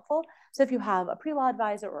helpful. So if you have a pre-law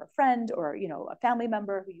advisor or a friend or a family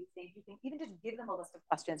member who you think even just give them a list of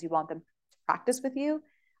questions you want them to practice with you,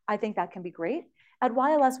 I think that can be great. At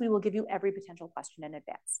YLS, we will give you every potential question in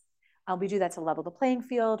advance. We do that to level the playing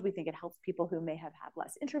field. We think it helps people who may have had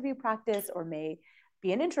less interview practice or may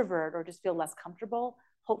be an introvert or just feel less comfortable.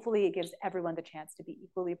 Hopefully it gives everyone the chance to be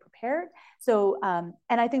equally prepared. So, and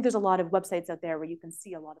I think there's a lot of websites out there where you can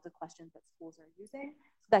see a lot of the questions that schools are using.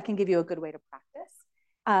 So that can give you a good way to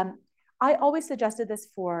practice. I always suggested this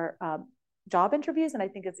for job interviews, and I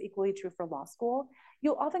think it's equally true for law school.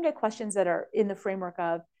 You'll often get questions that are in the framework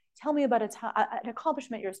of, tell me about an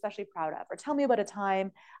accomplishment you're especially proud of, or tell me about a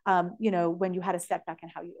time, when you had a setback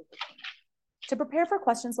and how you overcame it. To prepare for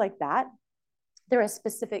questions like that, there is a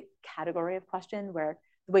specific category of question where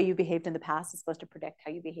the way you behaved in the past is supposed to predict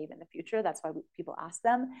how you behave in the future. That's why people ask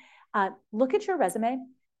them. Look at your resume.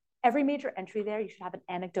 Every major entry there, you should have an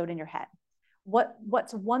anecdote in your head.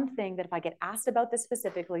 What's one thing that if I get asked about this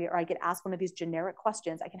specifically, or I get asked one of these generic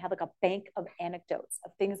questions, I can have like a bank of anecdotes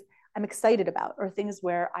of things I'm excited about, or things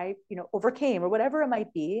where I, overcame, or whatever it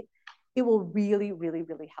might be. It will really, really,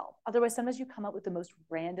 really help. Otherwise, sometimes you come up with the most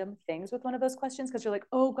random things with one of those questions because you're like,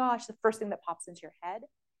 oh gosh, the first thing that pops into your head.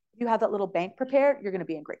 If you have that little bank prepared, you're going to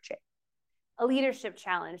be in great shape. A leadership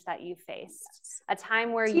challenge that you faced, yes. A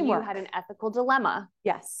time where Teamwork. You had an ethical dilemma.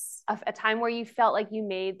 Yes. A time where you felt like you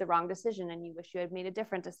made the wrong decision and you wish you had made a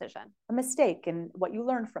different decision. A mistake and what you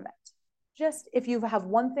learned from it. Just if you have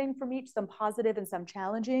one thing from each, some positive and some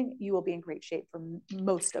challenging, you will be in great shape for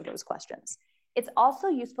most of those questions. It's also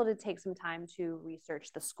useful to take some time to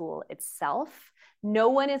research the school itself. No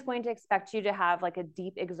one is going to expect you to have like a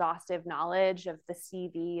deep, exhaustive knowledge of the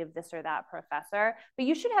CV of this or that professor, but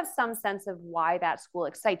you should have some sense of why that school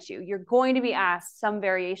excites you. You're going to be asked some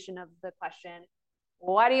variation of the question,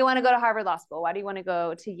 why do you want to go to Harvard Law School? Why do you want to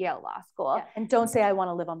go to Yale Law School? Yeah. And don't say I want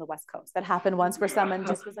to live on the West Coast. That happened once where someone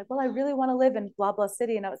just was like, well, I really want to live in blah, blah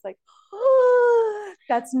city. And I was like, oh,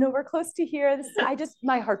 that's nowhere close to here.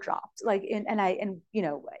 My heart dropped.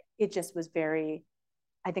 It just was very,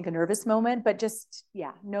 I think, a nervous moment, but just,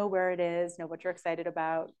 know where it is, know what you're excited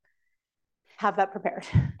about. Have that prepared.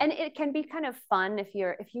 And it can be kind of fun if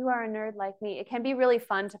you are a nerd like me, it can be really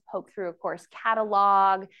fun to poke through a course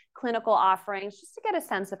catalog, clinical offerings, just to get a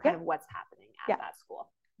sense of kind of what's happening at that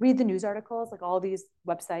school. Read the news articles, like all these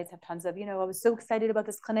websites have tons of, I was so excited about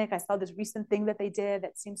this clinic. I saw this recent thing that they did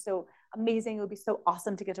that seems so amazing. It would be so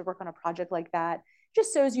awesome to get to work on a project like that.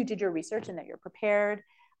 Just shows you did your research and that you're prepared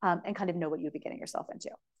and kind of know what you'd be getting yourself into.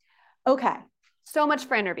 Okay. So much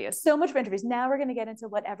for interviews. Now we're going to get into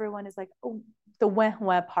what everyone is like, the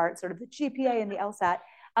wah part, sort of the GPA and the LSAT.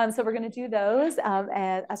 So we're going to do those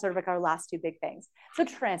as sort of like our last two big things. So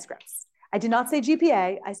transcripts. I did not say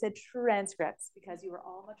GPA. I said transcripts because you were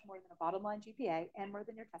all much more than a bottom line GPA and more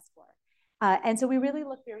than your test score. And so we really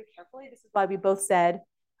looked very carefully. This is why we both said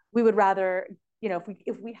we would rather,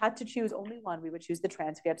 if we had to choose only one, we would choose the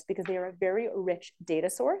transcripts because they are a very rich data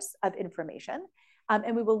source of information.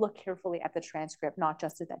 And we will look carefully at the transcript, not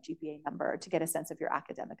just at that GPA number, to get a sense of your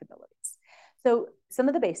academic abilities. So some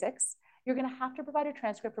of the basics, you're going to have to provide a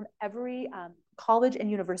transcript from every college and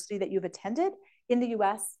university that you've attended in the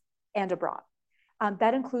US and abroad.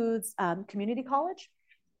 That includes community college,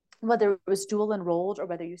 whether it was dual enrolled or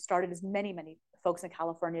whether you started, as many folks in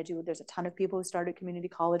California do. There's a ton of people who started community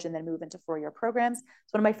college and then move into four-year programs.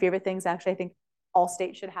 It's one of my favorite things, actually. I think all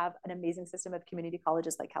states should have an amazing system of community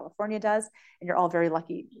colleges like California does. And you're all very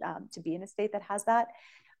lucky to be in a state that has that.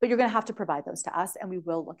 But you're going to have to provide those to us and we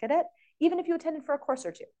will look at it. Even if you attended for a course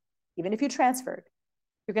or two, even if you transferred,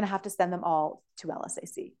 you're going to have to send them all to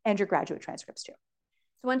LSAC and your graduate transcripts too.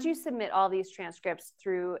 So once you submit all these transcripts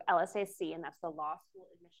through LSAC, and that's the Law School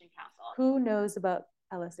Admission Council. Who knows about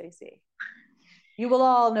LSAC? You will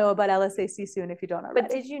all know about LSAC soon if you don't already.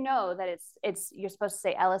 But did you know that you're supposed to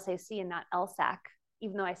say LSAC and not LSAC,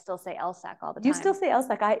 even though I still say LSAC all the time? You still say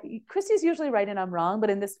LSAC. Kristi's usually right and I'm wrong,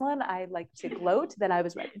 but in this one, I like to gloat that I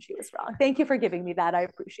was right and she was wrong. Thank you for giving me that. I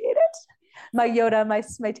appreciate it. My Yoda,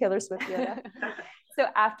 my Taylor Swift Yoda. So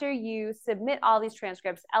after you submit all these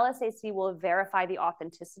transcripts, LSAC will verify the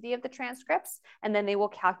authenticity of the transcripts, and then they will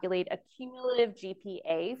calculate a cumulative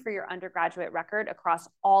GPA for your undergraduate record across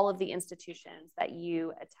all of the institutions that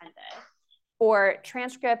you attended. For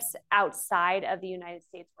transcripts outside of the United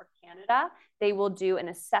States or Canada, they will do an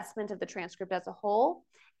assessment of the transcript as a whole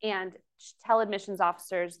and tell admissions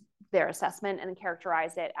officers their assessment and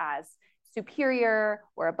characterize it as superior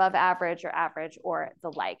or above average or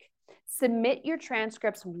the like. Submit your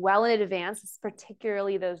transcripts well in advance,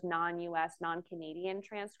 particularly those non-US, non-Canadian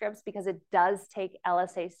transcripts, because it does take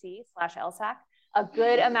LSAC/LSAC a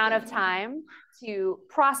good amount of time to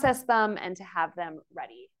process them and to have them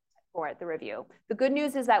ready for the review. The good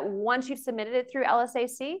news is that once you've submitted it through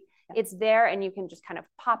LSAC It's there, and you can just kind of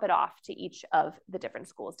pop it off to each of the different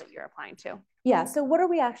schools that you're applying to. Yeah, so what are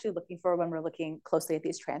we actually looking for when we're looking closely at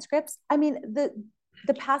these transcripts? I mean,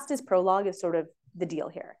 the past is prologue is sort of the deal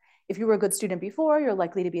here. If you were a good student before, you're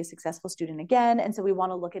likely to be a successful student again. And so we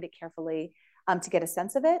want to look at it carefully to get a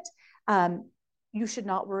sense of it. You should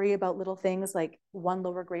not worry about little things like one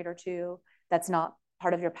lower grade or two. That's not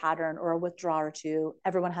part of your pattern, or a withdrawal or two.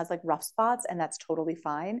 Everyone has like rough spots, and that's totally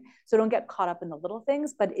fine. So don't get caught up in the little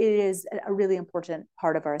things, but it is a really important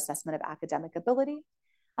part of our assessment of academic ability.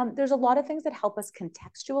 There's a lot of things that help us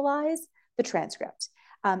contextualize the transcript.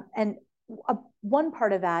 And one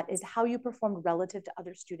part of that is how you performed relative to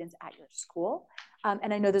other students at your school.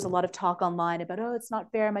 And I know there's a lot of talk online about, oh, it's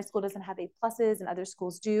not fair, my school doesn't have A+ and other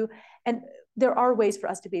schools do. And there are ways for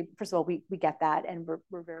us to be, first of all, we get that, and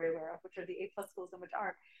we're very aware of which are the A+ schools and which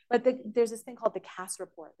aren't. But there's this thing called the CAS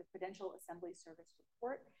report, the Credential Assembly Service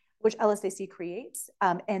Report, which LSAC creates,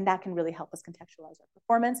 and that can really help us contextualize our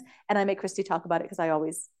performance. And I make Kristi talk about it because I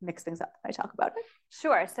always mix things up when I talk about it.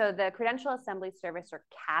 Sure. So the Credential Assembly Service, or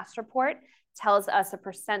CAS report, tells us a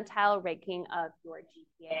percentile ranking of your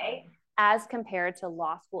GPA as compared to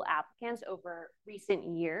law school applicants over recent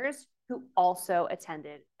years who also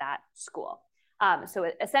attended that school.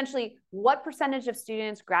 So essentially, what percentage of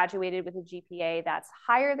students graduated with a GPA that's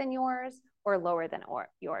higher than yours or lower than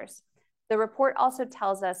yours? The report also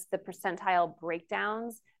tells us the percentile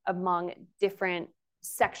breakdowns among different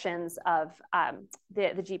sections of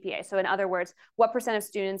the GPA. So in other words, what percent of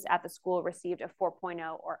students at the school received a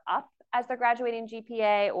 4.0 or up as their graduating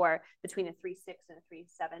GPA, or between a 3.6 and a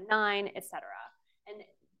 3.79, et cetera. And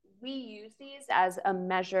we use these as a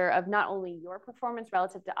measure of not only your performance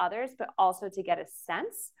relative to others, but also to get a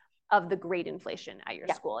sense of the grade inflation at your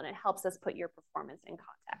school. And it helps us put your performance in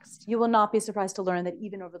context. You will not be surprised to learn that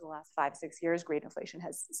even over the last 5-6 years, grade inflation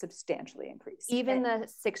has substantially increased. Even the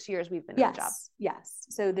 6 years we've been in the job. Yes.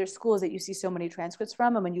 So there's schools that you see so many transcripts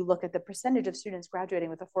from, and when you look at the percentage of students graduating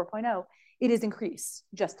with a 4.0, it is increased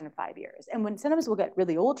just in 5 years. And when sometimes we'll get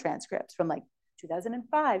really old transcripts from like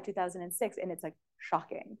 2005, 2006, and it's like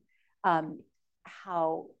shocking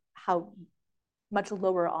how much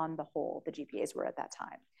lower on the whole the GPAs were at that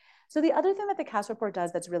time. So the other thing that the CAS report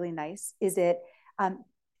does that's really nice is it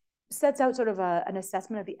sets out sort of an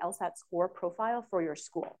assessment of the LSAT score profile for your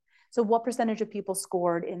school. So what percentage of people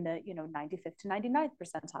scored in the 95th to 99th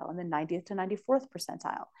percentile and the 90th to 94th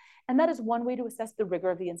percentile? And that is one way to assess the rigor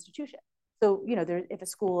of the institution. So if a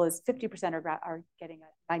school is 50% are getting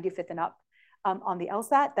a 95th and up on the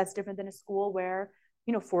LSAT, that's different than a school where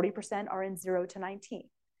 40% are in 0 to 19.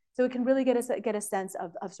 So it can really get a sense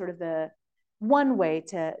of sort of the one way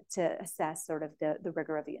to assess sort of the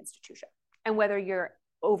rigor of the institution. And whether you're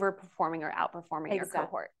overperforming or outperforming your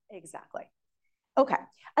cohort. Exactly. Okay.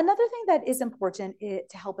 Another thing that is important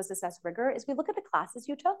to help us assess rigor is we look at the classes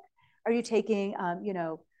you took. Are you taking,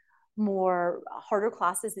 more harder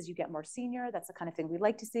classes as you get more senior? That's the kind of thing we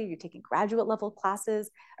like to see. You're taking graduate level classes.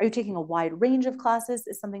 Are you taking a wide range of classes?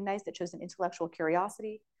 Is something nice that shows an intellectual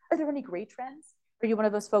curiosity? Are there any grade trends? Are you one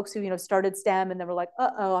of those folks who, started STEM and then were like,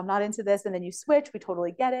 uh-oh, I'm not into this. And then you switch, we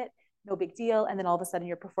totally get it. No big deal. And then all of a sudden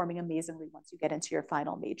you're performing amazingly once you get into your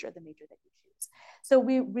final major, the major that you choose. So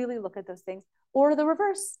we really look at those things. Or the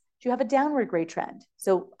reverse, do you have a downward grade trend?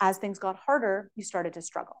 So as things got harder, you started to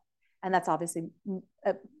struggle. And that's obviously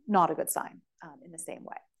not a good sign in the same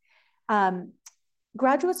way.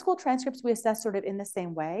 Graduate school transcripts, we assess sort of in the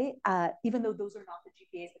same way. Even though those are not the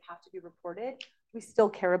GPAs that have to be reported, we still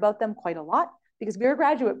care about them quite a lot because we're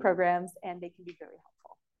graduate programs and they can be very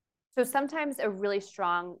helpful. So sometimes a really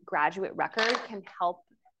strong graduate record can help,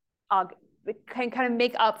 can kind of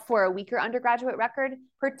make up for a weaker undergraduate record,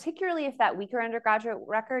 particularly if that weaker undergraduate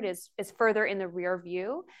record is further in the rear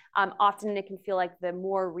view. Often it can feel like the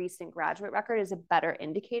more recent graduate record is a better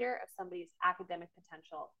indicator of somebody's academic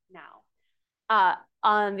potential now.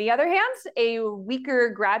 On the other hand, a weaker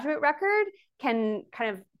graduate record can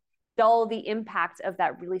kind of dull the impact of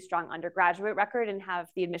that really strong undergraduate record and have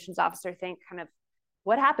the admissions officer think kind of,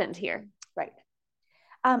 what happened here? Right.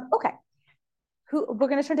 Okay. We're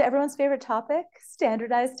going to turn to everyone's favorite topic,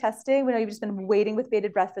 standardized testing. We know you've just been waiting with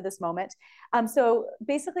bated breath for this moment. So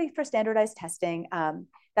basically for standardized testing,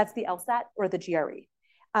 that's the LSAT or the GRE.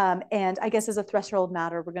 And I guess as a threshold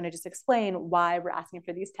matter, we're going to just explain why we're asking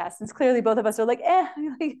for these tests. Since clearly both of us are like,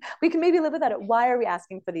 we can maybe live without it. Why are we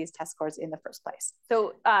asking for these test scores in the first place?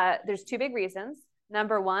 So there's two big reasons.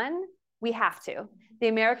 Number one, we have to. The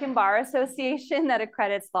American Bar Association that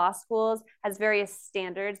accredits law schools has various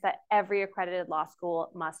standards that every accredited law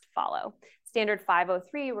school must follow. Standard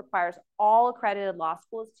 503 requires all accredited law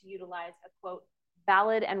schools to utilize a, quote,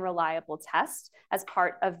 valid and reliable test as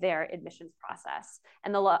part of their admissions process.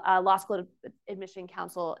 And the Law School Admission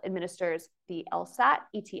Council administers the LSAT,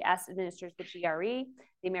 ETS administers the GRE,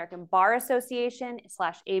 the American Bar Association /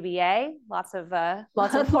 ABA, lots of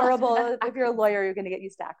horrible. If you're a lawyer, you're going to get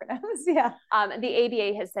used to acronyms. Yeah. The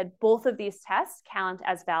ABA has said both of these tests count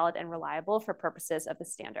as valid and reliable for purposes of the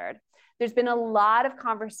standard. There's been a lot of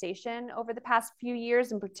conversation over the past few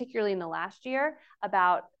years, and particularly in the last year,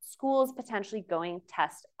 about schools potentially going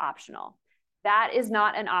test optional. That is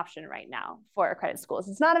not an option right now for accredited schools.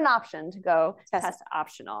 It's not an option to go test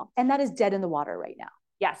optional. And that is dead in the water right now.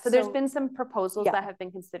 Yeah, so there's been some proposals that have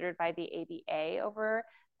been considered by the ABA over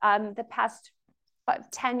the past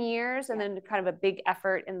 10 years, and then kind of a big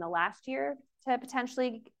effort in the last year to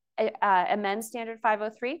potentially amend Standard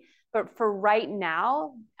 503. But for right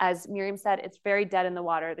now, as Miriam said, it's very dead in the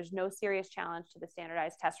water. There's no serious challenge to the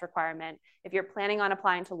standardized test requirement. If you're planning on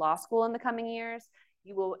applying to law school in the coming years,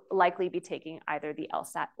 you will likely be taking either the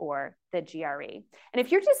LSAT or the GRE. And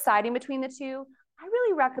if you're deciding between the two, I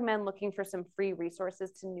really recommend looking for some free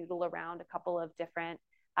resources to noodle around a couple of different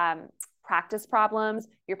practice problems.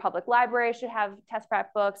 Your public library should have test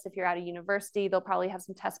prep books. If you're at a university, they'll probably have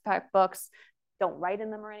some test prep books. Don't write in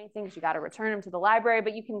them or anything because you got to return them to the library,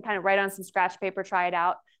 but you can kind of write on some scratch paper, try it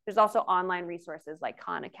out. There's also online resources like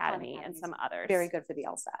Khan Academy and some others. Very good for the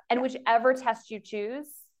LSAT. And whichever test you choose,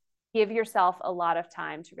 give yourself a lot of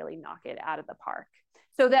time to really knock it out of the park.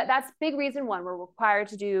 So that's big reason one, we're required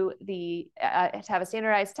to do to have a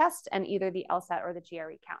standardized test, and either the LSAT or the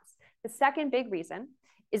GRE counts. The second big reason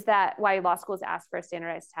is that why law schools ask for a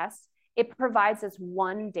standardized test, it provides us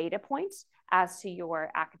one data point as to your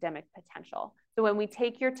academic potential. So when we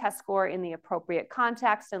take your test score in the appropriate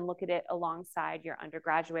context and look at it alongside your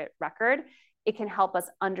undergraduate record, it can help us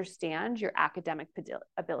understand your academic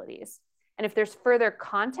abilities. And if there's further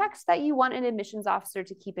context that you want an admissions officer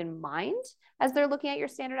to keep in mind as they're looking at your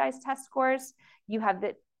standardized test scores, you have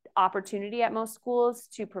the opportunity at most schools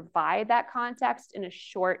to provide that context in a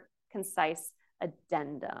short, concise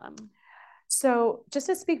addendum. So just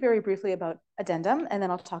to speak very briefly about addendum, and then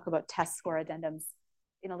I'll talk about test score addendums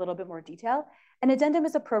in a little bit more detail. An addendum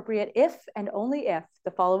is appropriate if and only if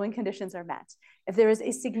the following conditions are met. If there is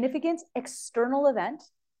a significant external event,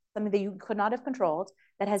 something that you could not have controlled,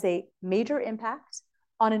 that has a major impact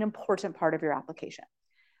on an important part of your application,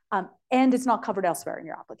 and it's not covered elsewhere in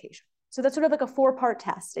your application. So that's sort of like a 4-part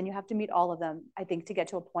test, and you have to meet all of them, I think, to get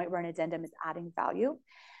to a point where an addendum is adding value.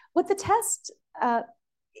 With the test,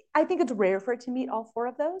 I think it's rare for it to meet all 4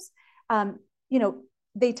 of those.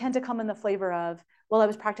 They tend to come in the flavor of, well, I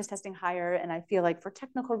was practice testing higher, and I feel like for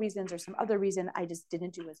technical reasons or some other reason, I just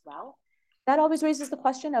didn't do as well. That always raises the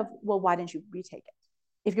question of, well, why didn't you retake it?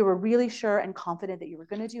 If you were really sure and confident that you were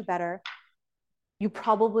going to do better, you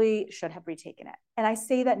probably should have retaken it. And I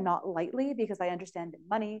say that not lightly because I understand the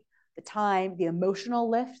money, the time, the emotional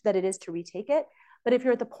lift that it is to retake it. But if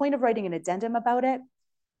you're at the point of writing an addendum about it,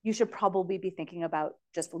 you should probably be thinking about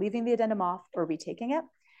just leaving the addendum off or retaking it.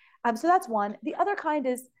 So that's one. The other kind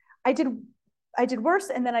is I did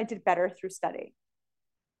worse and then I did better through study.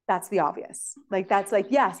 That's the obvious.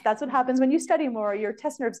 Yes, that's what happens when you study more, your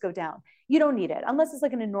test nerves go down. You don't need it unless it's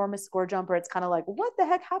like an enormous score jump or it's kind of like, what the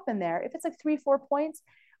heck happened there? If it's like 3-4 points,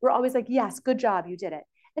 we're always like, yes, good job, you did it.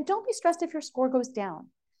 And don't be stressed if your score goes down.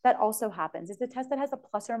 That also happens. It's a test that has a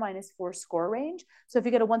 ±4 score range. So if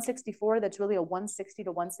you get a 164, that's really a 160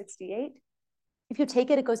 to 168. If you take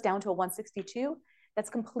it, it goes down to a 162. That's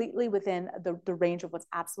completely within the range of what's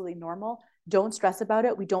absolutely normal. Don't stress about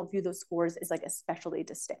it. We don't view those scores as like especially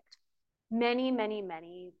distinct. Many, many,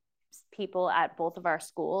 many people at both of our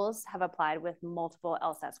schools have applied with multiple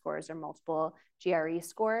LSAT scores or multiple GRE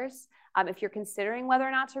scores. If you're considering whether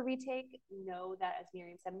or not to retake, know that, as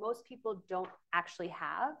Miriam said, most people don't actually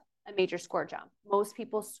have a major score jump. Most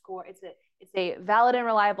people score, it's a valid and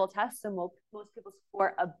reliable test, so most people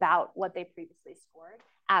score about what they previously scored,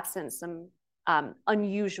 absent some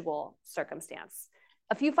unusual circumstance.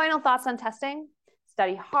 A few final thoughts on testing.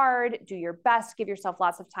 Study hard, do your best, give yourself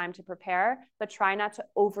lots of time to prepare, but try not to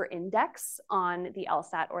over-index on the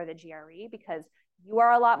LSAT or the GRE because you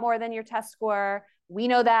are a lot more than your test score. We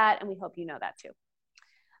know that, and we hope you know that too.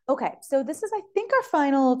 Okay, so this is, I think, our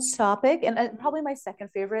final topic, and probably my second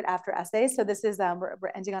favorite after essays. So this is,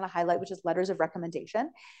 we're ending on a highlight, which is letters of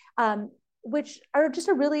recommendation, which are just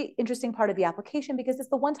a really interesting part of the application because it's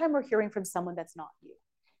the one time we're hearing from someone that's not you.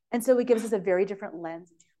 And so it gives us a very different lens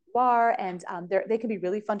into who you are, and they can be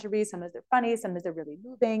really fun to read. Sometimes they're funny, sometimes they're really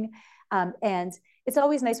moving. And it's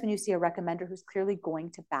always nice when you see a recommender who's clearly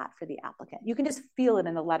going to bat for the applicant. You can just feel it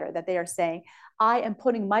in the letter that they are saying, I am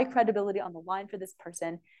putting my credibility on the line for this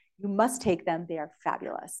person. You must take them. They are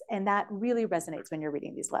fabulous. And that really resonates when you're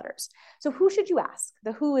reading these letters. So who should you ask?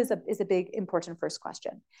 The who is a big, important first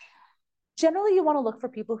question. Generally, you want to look for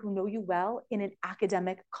people who know you well in an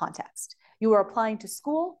academic context. You are applying to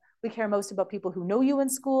school. We care most about people who know you in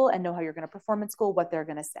school and know how you're going to perform in school, what they're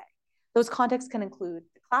going to say. Those contexts can include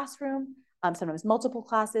the classroom, sometimes multiple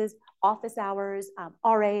classes, office hours,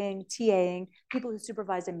 RAing, TAing, people who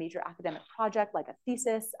supervise a major academic project like a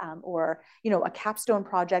thesis or a capstone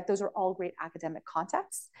project. Those are all great academic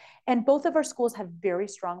contexts. And both of our schools have very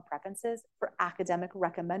strong preferences for academic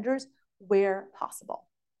recommenders where possible.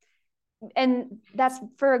 And that's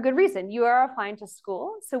for a good reason. You are applying to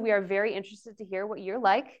school, so we are very interested to hear what you're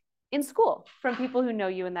like in school from people who know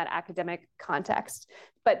you in that academic context.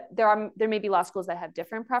 But there may be law schools that have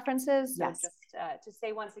different preferences. So yes. Just to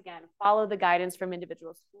say once again, follow the guidance from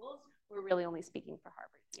individual schools. We're really only speaking for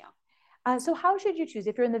Harvard. Yeah. So how should you choose?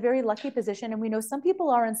 If you're in the very lucky position, and we know some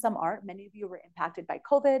people are and some aren't, many of you were impacted by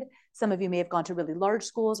COVID. Some of you may have gone to really large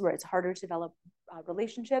schools where it's harder to develop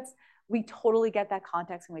relationships. We totally get that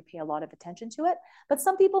context and we pay a lot of attention to it. But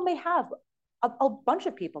some people may have a bunch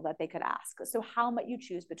of people that they could ask. So how might you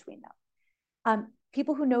choose between them?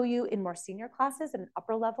 People who know you in more senior classes at an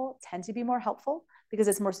upper level tend to be more helpful because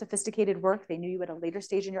it's more sophisticated work. They knew you at a later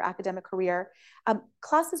stage in your academic career.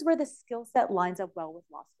 Classes where the skill set lines up well with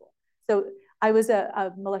law school. So I was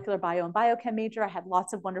a molecular bio and biochem major. I had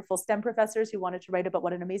lots of wonderful STEM professors who wanted to write about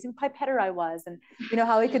what an amazing pipetter I was and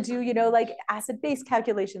how I could do, like acid-base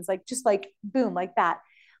calculations, just boom, like that.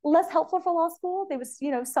 Less helpful for law school.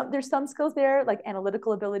 There's some skills there, like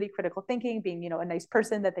analytical ability, critical thinking, being, a nice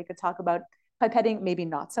person that they could talk about pipetting, maybe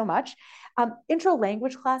not so much. Intro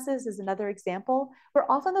language classes is another example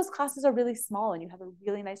where often those classes are really small and you have a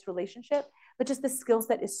really nice relationship, but just the skill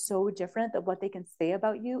set is so different that what they can say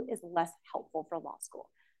about you is less helpful for law school.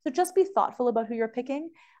 So just be thoughtful about who you're picking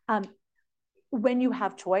when you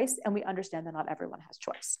have choice, and we understand that not everyone has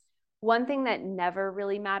choice. One thing that never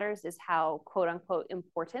really matters is how quote unquote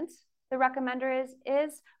important the recommender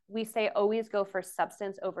is. We say always go for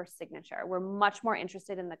substance over signature. We're much more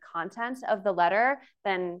interested in the content of the letter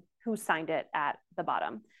than who signed it at the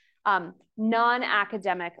bottom.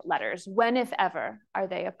 Non-academic letters, when, if ever, are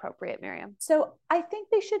they appropriate, Miriam? So I think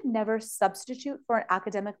they should never substitute for an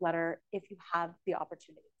academic letter if you have the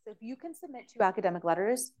opportunity. So if you can submit 2 academic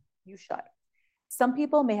letters, you should. Some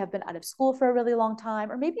people may have been out of school for a really long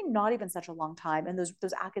time, or maybe not even such a long time, and those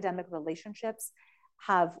academic relationships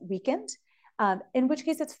have weakened, in which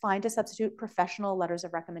case it's fine to substitute professional letters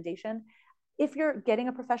of recommendation. If you're getting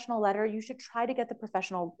a professional letter, you should try to get the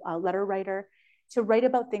professional letter writer to write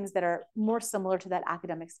about things that are more similar to that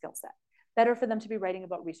academic skill set. Better for them to be writing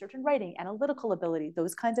about research and writing, analytical ability,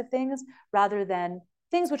 those kinds of things, rather than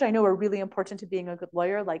things which I know are really important to being a good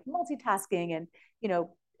lawyer, like multitasking and,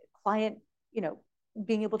 client,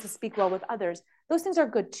 being able to speak well with others. Those things are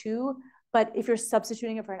good too, but if you're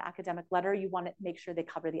substituting it for an academic letter, you want to make sure they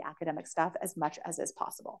cover the academic stuff as much as is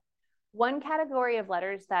possible. One category of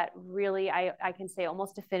letters that really, I can say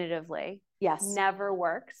almost definitively, yes, never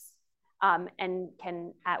works and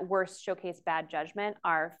can at worst showcase bad judgment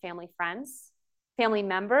are family friends, family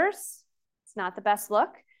members. It's not the best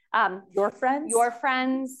look. Your friends,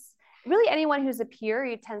 really anyone who's a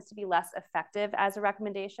peer tends to be less effective as a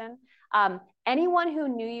recommendation. Anyone who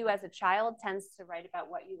knew you as a child tends to write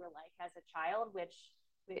about what you were like as a child, which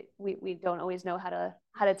we don't always know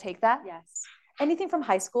how to take that. Yes. Anything from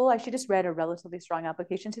high school. I actually just read a relatively strong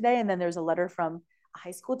application today, and then there's a letter from a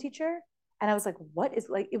high school teacher, and I was like, what is,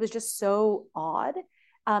 it was just so odd.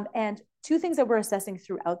 And 2 things that we're assessing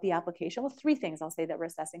throughout the application, well, 3 things I'll say that we're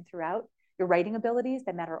assessing throughout: your writing abilities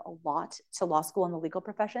that matter a lot to law school and the legal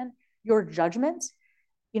profession, your judgment.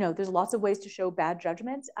 There's lots of ways to show bad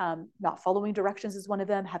judgment. Not following directions is one of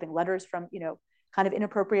them. Having letters from, kind of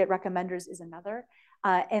inappropriate recommenders is another.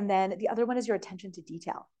 And then the other one is your attention to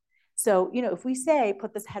detail. So, if we say,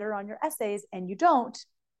 put this header on your essays and you don't,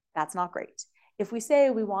 that's not great. If we say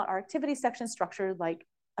we want our activity section structured like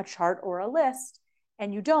a chart or a list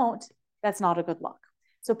and you don't, that's not a good look.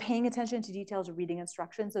 So paying attention to details, reading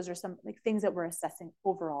instructions, those are some things that we're assessing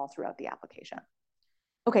overall throughout the application.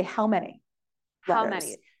 Okay, how many letters? How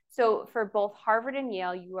many? So for both Harvard and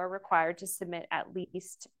Yale, you are required to submit at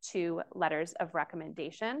least 2 letters of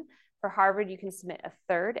recommendation. For Harvard, you can submit a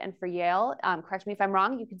 3rd, and for Yale, correct me if I'm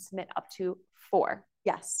wrong, you can submit up to 4.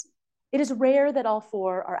 Yes. It is rare that all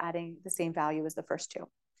 4 are adding the same value as the first 2.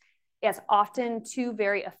 Yes, often 2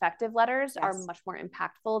 very effective letters are much more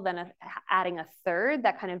impactful than adding a 3rd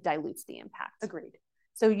that kind of dilutes the impact. Agreed.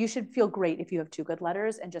 So you should feel great if you have 2 good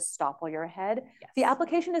letters and just stop while you're ahead. Yes. The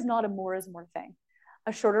application is not a more is more thing.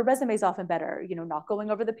 A shorter resume is often better. You know, not going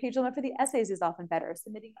over the page limit for the essays is often better.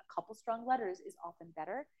 Submitting a couple strong letters is often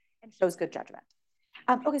better and shows good judgment.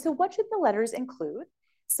 Okay, so what should the letters include?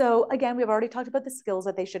 So again, we've already talked about the skills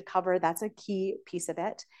that they should cover. That's a key piece of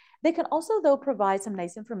it. They can also, though, provide some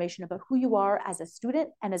nice information about who you are as a student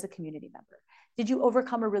and as a community member. Did you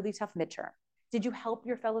overcome a really tough midterm? Did you help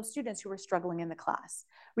your fellow students who were struggling in the class?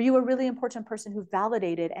 Were you a really important person who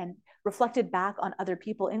validated and reflected back on other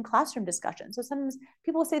people in classroom discussions? So sometimes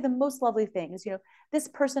people will say the most lovely things, you know, this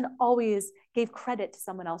person always gave credit to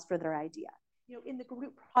someone else for their idea. You know, in the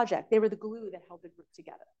group project, they were the glue that held the group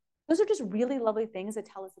together. Those are just really lovely things that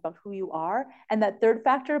tell us about who you are. And that third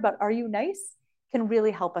factor about are you nice can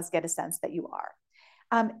really help us get a sense that you are.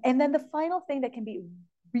 And then the final thing that can be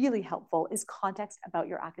really helpful is context about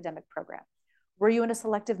your academic program. Were you in a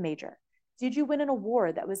selective major? Did you win an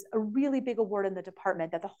award that was a really big award in the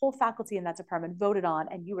department that the whole faculty in that department voted on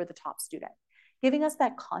and you were the top student? Giving us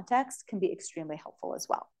that context can be extremely helpful as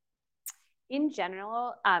well. In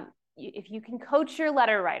general, if you can coach your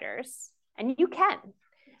letter writers, and you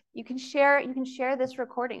can share this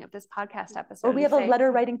recording of this podcast episode. Or we have a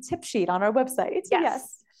letter writing tip sheet on our website.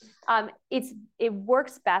 Yes. It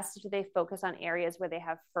works best if they focus on areas where they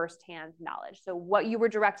have firsthand knowledge. So what you were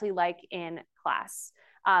directly like in class.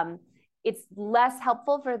 It's less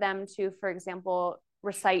helpful for them to, for example,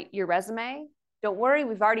 recite your resume. Don't worry,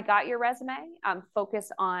 we've already got your resume.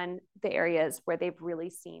 Focus on the areas where they've really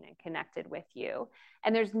seen and connected with you.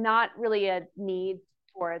 And there's not really a need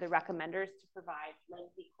for the recommenders to provide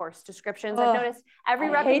lengthy course descriptions. I've noticed every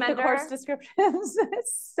recommender— I hate the course descriptions.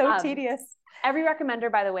 It's so tedious. Every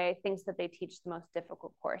recommender, by the way, thinks that they teach the most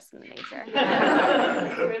difficult course in the major.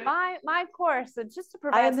 my course, so just to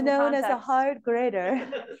provide I am known context. as a hard grader.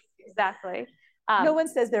 Exactly. No one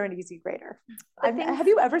says they're an easy grader. Have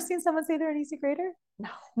you ever seen someone say they're an easy grader? No.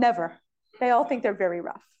 Never. They all think they're very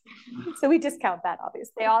rough. So we discount that,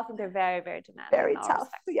 obviously. They all think they're very, very demanding. Very tough,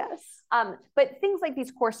 yes. But things like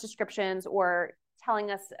these course descriptions or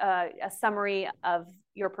telling us a summary of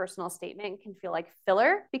your personal statement can feel like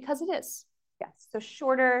filler because it is. Yes. So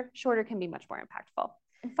shorter can be much more impactful.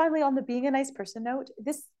 And finally, on the being a nice person note,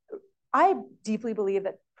 I deeply believe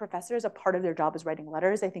that professors, a part of their job is writing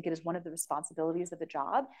letters. I think it is one of the responsibilities of the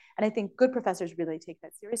job. And I think good professors really take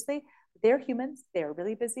that seriously. They're humans. They are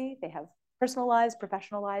really busy. They have personal lives,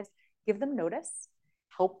 professional lives. Give them notice,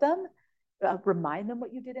 help them, remind them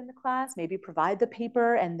what you did in the class, maybe provide the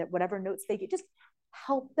paper and whatever notes they get. Just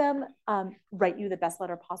help them write you the best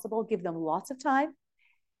letter possible. Give them lots of time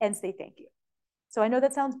and say thank you. So I know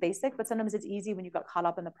that sounds basic, but sometimes it's easy when you got caught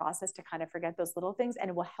up in the process to kind of forget those little things, and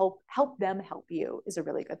it will help them help you is a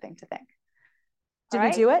really good thing to think. Did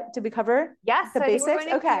we do it? Did we cover the basics? We're going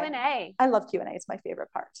to okay. Q&A. I love Q&A. It's my favorite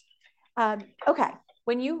part. Okay.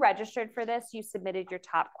 When you registered for this, you submitted your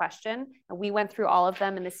top question, and we went through all of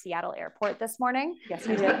them in the Seattle airport this morning. Yes,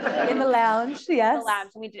 we did. In the lounge, yes. In the lounge,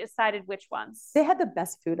 and we decided which ones. They had the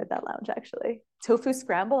best food at that lounge, actually. Tofu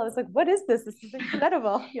scramble. I was like, what is this? This is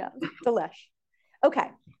incredible. Yeah, delish.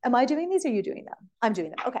 Okay, am I doing these or are you doing them? I'm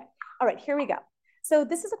doing them. Okay, all right, here we go. So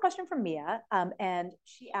this is a question from Mia, and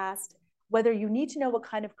she asked whether you need to know what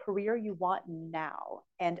kind of career you want now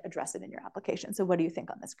and address it in your application. So what do you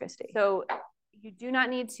think on this, Kristi? So you do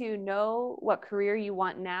not need to know what career you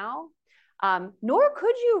want now, nor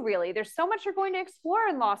could you really. There's so much you're going to explore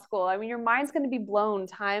in law school. I mean, your mind's going to be blown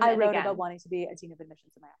time and again. I wrote about wanting to be a dean of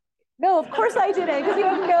admissions in my application. No, of course I didn't, because you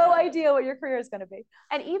have no idea what your career is going to be.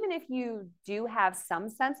 And even if you do have some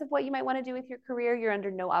sense of what you might want to do with your career, you're under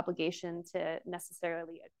no obligation to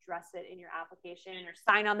necessarily address it in your application or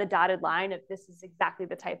sign on the dotted line if this is exactly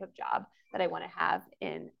the type of job that I want to have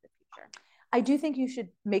in the future. I do think you should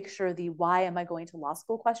make sure the why am I going to law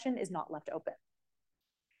school question is not left open.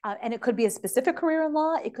 And it could be a specific career in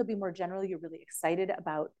law. It could be more generally, you're really excited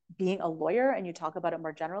about being a lawyer and you talk about it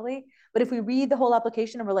more generally. But if we read the whole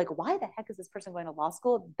application and we're like, why the heck is this person going to law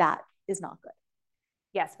school? That is not good.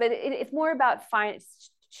 Yes, but it's more about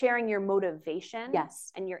sharing your motivation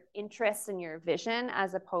and your interests and your vision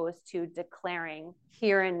as opposed to declaring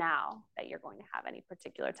here and now that you're going to have any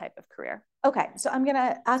particular type of career. Okay, so I'm going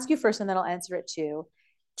to ask you first and then I'll answer it too.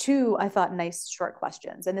 Two, I thought, nice short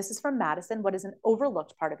questions. And this is from Madison. What is an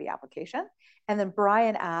overlooked part of the application? And then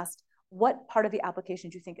Brian asked, what part of the application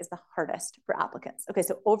do you think is the hardest for applicants? Okay,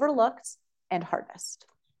 so overlooked and hardest.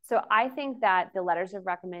 So I think that the letters of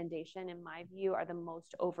recommendation, in my view, are the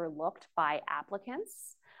most overlooked by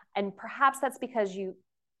applicants. And perhaps that's because you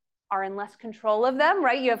are in less control of them,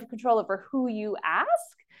 right? You have control over who you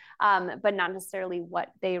ask, but not necessarily what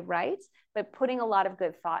they write. But putting a lot of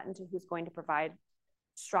good thought into who's going to provide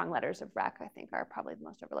strong letters of rec, I think, are probably the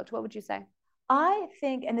most overlooked. What would you say? I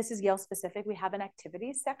think, and this is Yale specific, we have an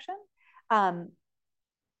activities section,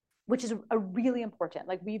 which is a really important,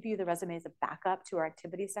 like we view the resume as a backup to our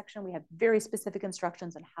activities section. We have very specific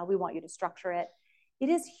instructions on how we want you to structure it. It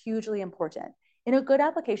is hugely important. In a good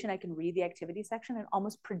application, I can read the activity section and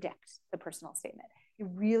almost predict the personal statement. You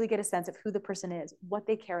really get a sense of who the person is, what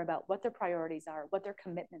they care about, what their priorities are, what their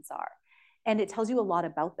commitments are. And it tells you a lot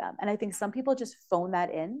about them. And I think some people just phone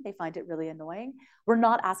that in. They find it really annoying. We're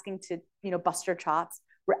not asking to, bust your chops.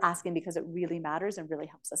 We're asking because it really matters and really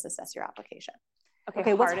helps us assess your application.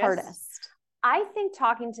 Okay, what's hardest? I think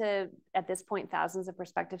talking to, at this point, thousands of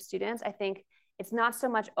prospective students, I think it's not so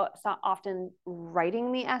much, it's not often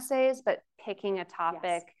writing the essays, but picking a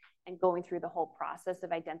topic and going through the whole process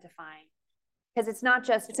of identifying. Because it's not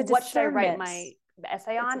just, what should I write my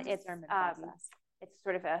essay on? It's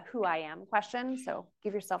sort of a who I am question. So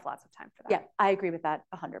give yourself lots of time for that. Yeah, I agree with that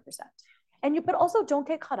 100%. But also don't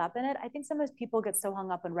get caught up in it. I think sometimes people get so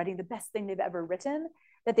hung up on writing the best thing they've ever written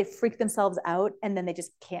that they freak themselves out and then they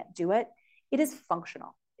just can't do it. It is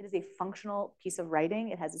functional. It is a functional piece of writing.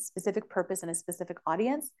 It has a specific purpose and a specific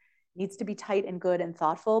audience. It needs to be tight and good and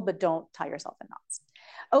thoughtful, but don't tie yourself in knots.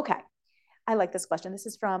 Okay, I like this question. This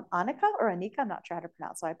is from Annika or Anika. I'm not sure how to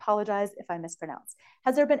pronounce, so I apologize if I mispronounce.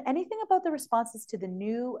 Has there been anything about the responses to the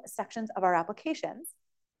new sections of our applications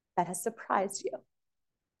that has surprised you?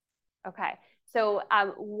 Okay, so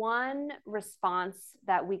one response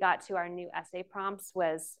that we got to our new essay prompts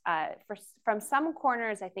was from some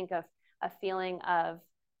corners, I think, of a feeling of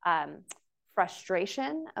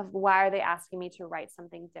frustration of why are they asking me to write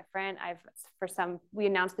something different. We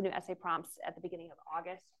announced the new essay prompts at the beginning of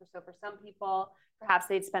August. So for some people, perhaps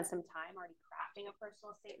they'd spent some time already crafting a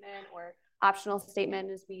personal statement or optional statement,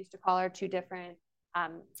 as we used to call our two different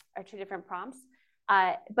prompts.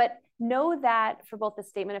 But know that for both the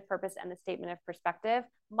statement of purpose and the statement of perspective,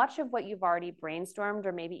 much of what you've already brainstormed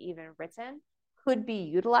or maybe even written could be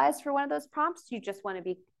utilized for one of those prompts. You just want to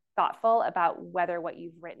be thoughtful about whether what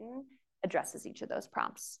you've written addresses each of those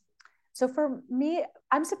prompts. So for me,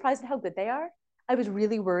 I'm surprised at how good they are. I was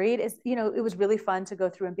really worried. It was really fun to go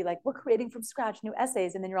through and be like, we're creating from scratch new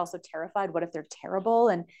essays. And then you're also terrified. What if they're terrible?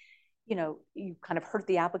 And, you kind of hurt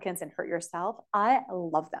the applicants and hurt yourself. I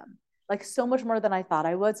love them, like so much more than I thought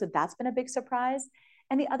I would. So that's been a big surprise.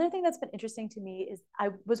 And the other thing that's been interesting to me is I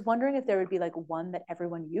was wondering if there would be like one that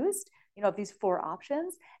everyone used, of these 4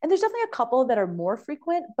 options. And there's definitely a couple that are more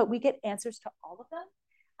frequent, but we get answers to all of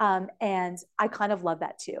them. And I kind of love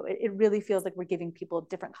that too. It really feels like we're giving people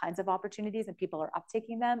different kinds of opportunities and people are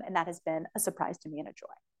uptaking them. And that has been a surprise to me and a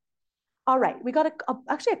joy. All right, we got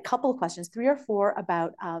actually a couple of questions, 3 or 4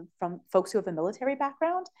 about from folks who have a military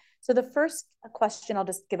background. So the first question, I'll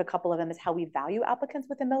just give a couple of them, is how we value applicants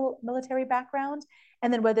with a military background,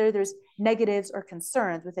 and then whether there's negatives or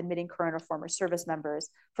concerns with admitting current or former service members,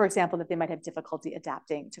 for example, that they might have difficulty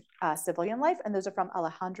adapting to civilian life. And those are from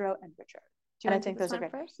Alejandro and Richard. And I think those are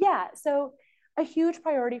great. First? Yeah, so a huge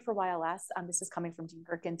priority for YLS, this is coming from Dean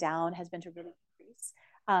Gerken down, has been to really increase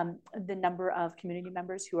the number of community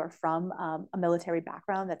members who are from a military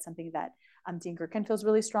background. That's something that Dean Gerken feels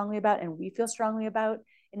really strongly about and we feel strongly about.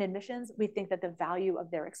 In admissions, we think that the value of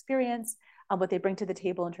their experience, what they bring to the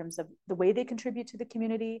table in terms of the way they contribute to the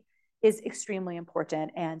community is extremely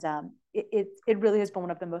important. And it really has been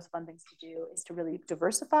one of the most fun things to do, is to really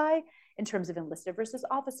diversify in terms of enlisted versus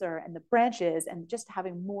officer and the branches and just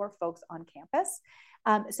having more folks on campus.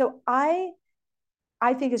 So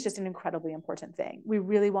I think it's just an incredibly important thing. We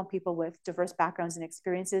really want people with diverse backgrounds and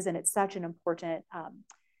experiences, and it's such an important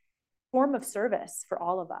form of service for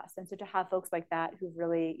all of us. And so to have folks like that who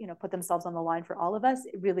really, put themselves on the line for all of us,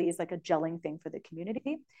 it really is like a gelling thing for the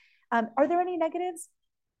community. Are there any negatives?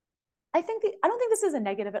 I don't think this is a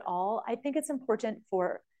negative at all. I think it's important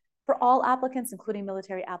for all applicants, including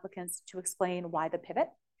military applicants, to explain why the pivot.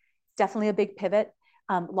 It's definitely a big pivot.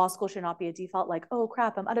 Law school should not be a default, like, oh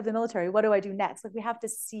crap, I'm out of the military, what do I do next? Like, we have to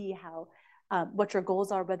see how what your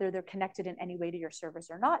goals are, whether they're connected in any way to your service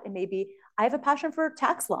or not. And maybe I have a passion for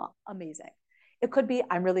tax law, amazing. It could be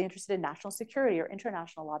I'm really interested in national security or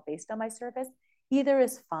international law based on my service. Either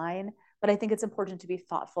is fine, but I think it's important to be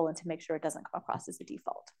thoughtful and to make sure it doesn't come across as a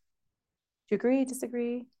default. Do you agree,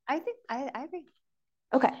 disagree? I think I agree.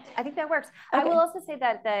 Okay. I think that works. Okay. I will also say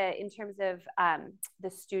that in terms of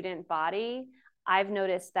the student body, I've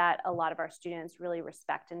noticed that a lot of our students really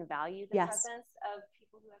respect and value the presence of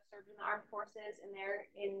people who have served in the armed forces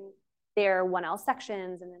in their 1L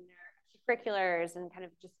sections and in their extracurriculars and kind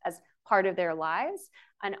of just as part of their lives.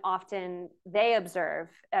 And often they observe,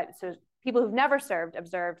 so people who've never served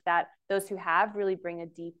observed that those who have really bring a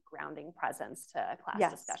deep grounding presence to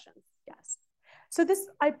class discussions. Yes. So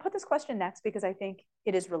I put this question next because I think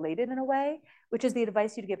it is related in a way, which is the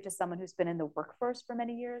advice you'd give to someone who's been in the workforce for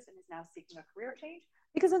many years and is now seeking a career change.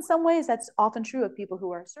 Because in some ways, that's often true of people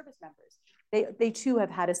who are service members. They too have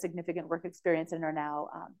had a significant work experience and are now,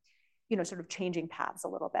 sort of changing paths a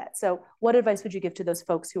little bit. So what advice would you give to those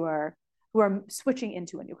folks who are switching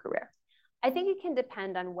into a new career? I think it can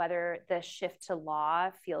depend on whether the shift to law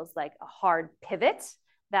feels like a hard pivot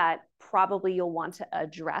that probably you'll want to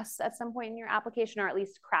address at some point in your application, or at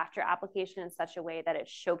least craft your application in such a way that it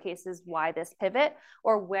showcases why this pivot,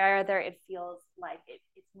 or whether it feels like it's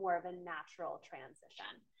more of a natural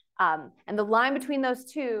transition. And the line between those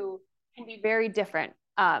two can be very different.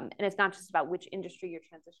 And it's not just about which industry you're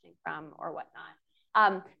transitioning from or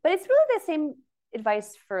whatnot. But it's really the same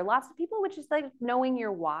advice for lots of people, which is like knowing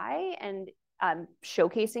your why and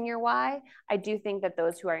showcasing your why. I do think that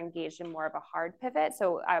those who are engaged in more of a hard pivot.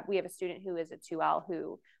 So we have a student who is a 2L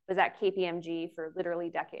who was at KPMG for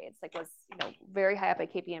literally decades, like was very high up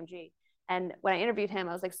at KPMG. And when I interviewed him,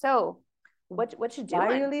 I was like, so what you doing? Why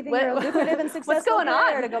are you leaving your lucrative and successful what's going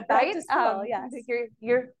on to go back to school? Yes.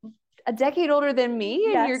 You're a decade older than me,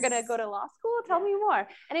 and yes. You're going to go to law school. Tell me more.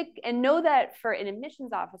 And know that for an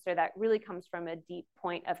admissions officer, that really comes from a deep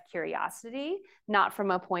point of curiosity, not from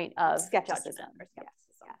a point of skepticism.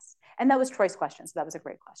 Yes. And that was Troy's question, so that was a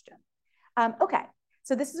great question. Okay,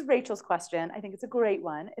 so this is Rachel's question. I think it's a great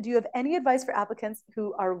one. Do you have any advice for applicants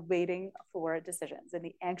who are waiting for decisions in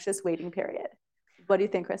the anxious waiting period? What do you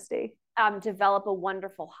think, Kristi? Develop a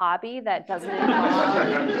wonderful hobby that doesn't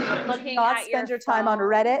involve looking not at spend your time on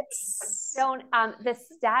Reddit. Don't. The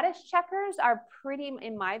status checkers are pretty,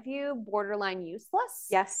 in my view, borderline useless.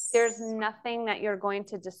 Yes. There's nothing that you're going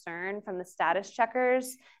to discern from the status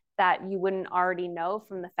checkers that you wouldn't already know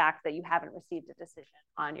from the fact that you haven't received a decision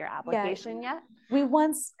on your application yet. We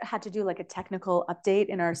once had to do like a technical update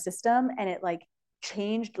in our system, and it like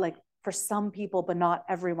changed like for some people, but not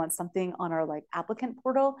everyone, something on our like applicant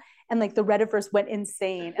portal. And like the Reddiverse went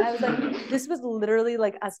insane. And I was like, this was literally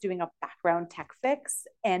like us doing a background tech fix.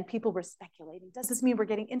 And people were speculating, does this mean we're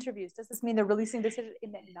getting interviews? Does this mean they're releasing decisions?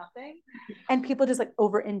 It meant nothing. And people just like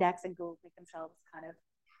over-index and go make themselves kind of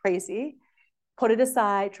crazy. Put it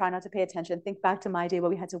aside, try not to pay attention. Think back to my day where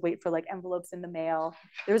we had to wait for like envelopes in the mail.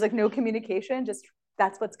 There was like no communication, just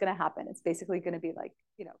that's what's gonna happen. It's basically gonna be like,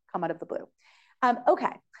 come out of the blue.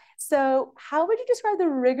 Okay. So how would you describe the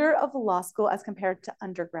rigor of law school as compared to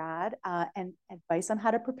undergrad, and advice on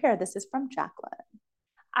how to prepare? This is from Jacqueline.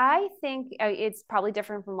 I think it's probably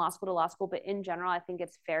different from law school to law school, but in general, I think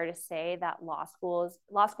it's fair to say that law school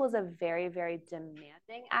is a very, very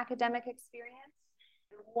demanding academic experience.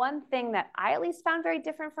 One thing that I at least found very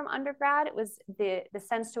different from undergrad, it was the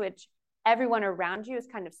sense to which everyone around you is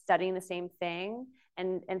kind of studying the same thing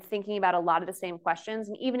and thinking about a lot of the same questions.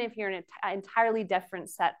 And even if you're in an entirely different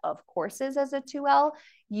set of courses as a 2L,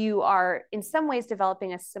 you are in some ways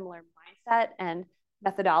developing a similar mindset and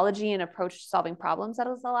methodology and approach to solving problems that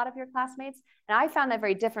is a lot of your classmates. And I found that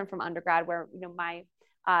very different from undergrad, where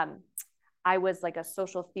I was like a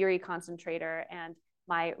social theory concentrator, and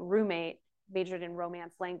my roommate majored in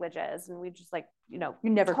Romance languages, and we just like, you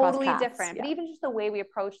never totally different. Yeah. But even just the way we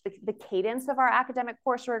approached the cadence of our academic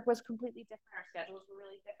coursework was completely different. Our schedules were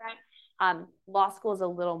really different. Law school is a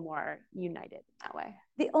little more united that way.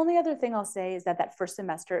 The only other thing I'll say is that first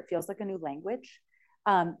semester, it feels like a new language.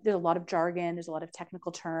 There's a lot of jargon, there's a lot of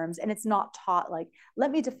technical terms, and it's not taught like,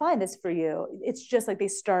 let me define this for you. It's just like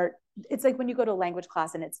it's like when you go to a language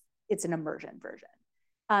class and it's an immersion version.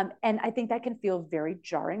 And I think that can feel very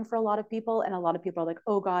jarring for a lot of people. And a lot of people are like,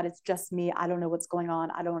 oh God, it's just me. I don't know what's going on.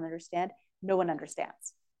 I don't understand. No one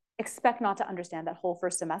understands. Expect not to understand that whole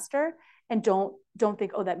first semester. And don't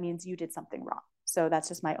think, oh, that means you did something wrong. So that's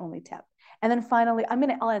just my only tip. And then finally,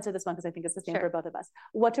 I'll answer this one because I think it's the same for both of us.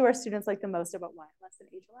 What do our students like the most about YLS and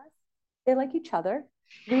HLS? They like each other.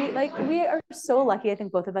 We are so lucky, I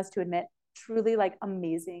think both of us, to admit truly like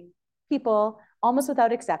amazing people, almost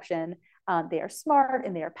without exception. They are smart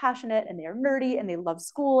and they are passionate and they are nerdy and they love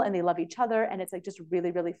school and they love each other. And it's like just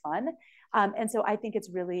really, really fun. And so I think it's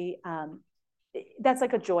really, that's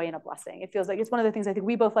like a joy and a blessing. It feels like it's one of the things I think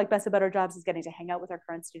we both like best about our jobs is getting to hang out with our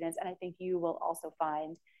current students. And I think you will also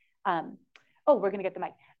find, we're going to get the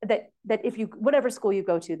mic, that if whatever school you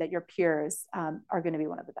go to, that your peers are going to be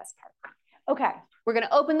one of the best parts. Okay. We're going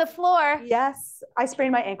to open the floor. Yes. I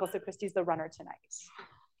sprained my ankle, so Kristi's the runner tonight.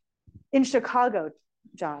 In Chicago,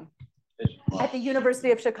 John. At the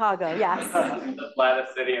University of Chicago, yes. The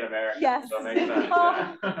flattest city in America. Yes. So it makes sense.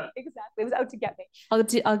 Exactly. It was out to get me.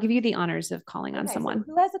 I'll give you the honors of calling on someone.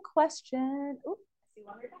 So who has a question? Ooh, I see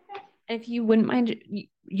one right back there. If you wouldn't mind,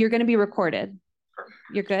 you're going to be recorded.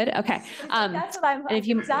 You're good? Okay. That's what I'm. And if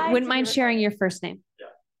you wouldn't mind sharing your first name.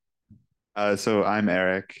 So I'm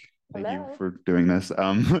Eric. Thank you for doing this.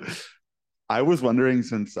 I was wondering,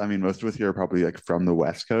 since most of us here are probably like from the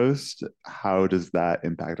West Coast, how does that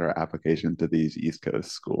impact our application to these East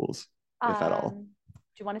Coast schools, if at all? Do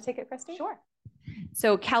you want to take it, Kristi? Sure.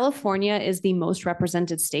 So California is the most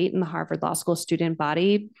represented state in the Harvard Law School student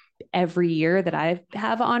body every year that I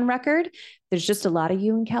have on record. There's just a lot of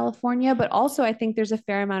you in California, but also I think there's a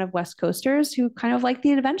fair amount of West Coasters who kind of like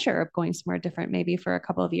the adventure of going somewhere different, maybe for a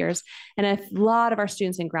couple of years. And a lot of our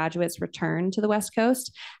students and graduates return to the West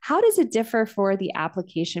Coast. How does it differ for the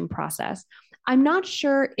application process? I'm not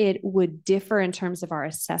sure it would differ in terms of our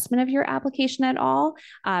assessment of your application at all.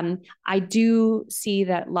 I do see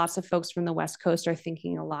that lots of folks from the West Coast are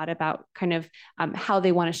thinking a lot about kind of how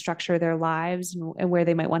they want to structure their lives and where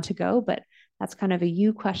they might want to go, but that's kind of a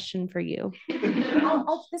you question for you.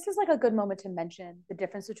 This is like a good moment to mention the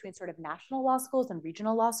difference between sort of national law schools and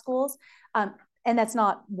regional law schools. And that's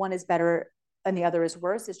not one is better and the other is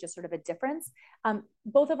worse. It's just sort of a difference.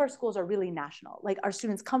 Both of our schools are really national. Like our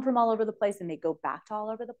students come from all over the place and they go back to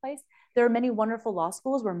all over the place. There are many wonderful law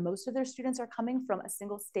schools where most of their students are coming from a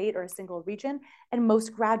single state or a single region, and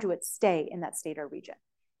most graduates stay in that state or region.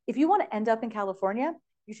 If you want to end up in California,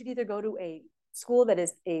 you should either go to a school that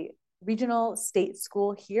is a regional state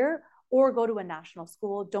school here or go to a national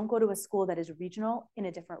school. Don't go to a school that is regional in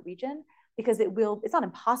a different region, because it's not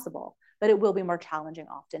impossible, but it will be more challenging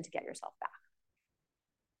often to get yourself back.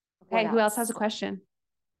 Okay, who else has a question?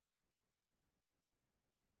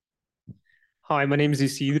 Hi, my name is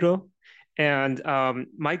Isidro, and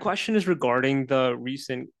my question is regarding the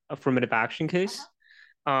recent affirmative action case.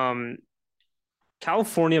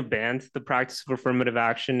 California banned the practice of affirmative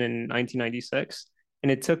action in 1996, and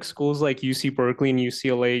it took schools like UC Berkeley and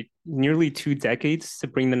UCLA nearly 2 decades to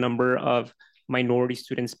bring the number of minority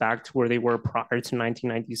students back to where they were prior to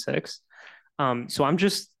 1996. So I'm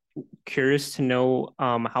just curious to know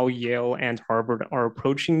how Yale and Harvard are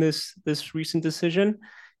approaching this recent decision,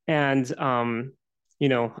 and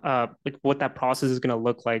like what that process is going to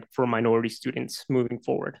look like for minority students moving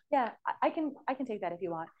forward. Yeah, I can take that if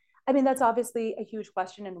you want. I mean, that's obviously a huge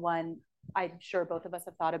question, and one I'm sure both of us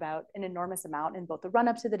have thought about an enormous amount in both the run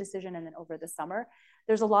up to the decision and then over the summer.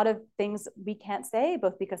 There's a lot of things we can't say,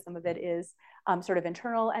 both because some of it is sort of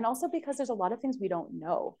internal, and also because there's a lot of things we don't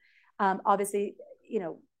know. Obviously,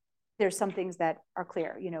 there's some things that are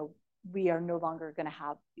clear. We are no longer going to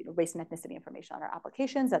have race and ethnicity information on our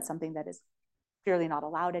applications. That's something that is clearly not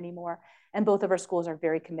allowed anymore. And both of our schools are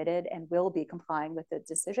very committed and will be complying with the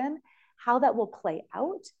decision. How that will play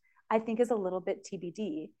out, I think, is a little bit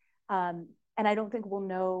TBD. And I don't think we'll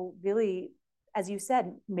know really, as you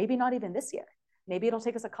said, maybe not even this year. Maybe it'll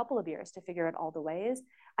take us a couple of years to figure out all the ways.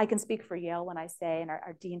 I can speak for Yale when I say, and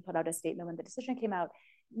our dean put out a statement when the decision came out,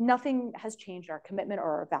 nothing has changed our commitment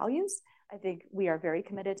or our values. I think we are very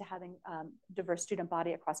committed to having diverse student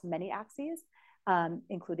body across many axes,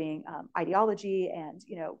 including ideology and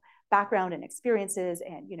background and experiences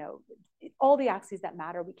and all the axes that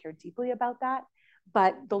matter. We care deeply about that,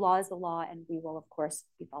 but the law is the law, and we will of course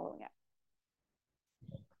be following it.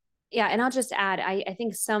 Yeah, and I'll just add, I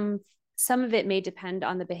think some of it may depend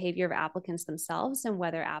on the behavior of applicants themselves and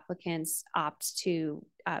whether applicants opt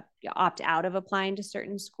out of applying to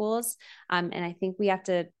certain schools. And I think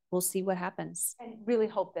we'll see what happens. And really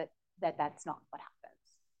hope that that's not what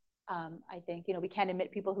happens. I think, we can't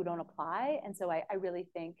admit people who don't apply. And so I really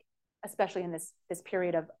think, especially in this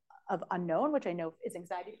period of unknown, which I know is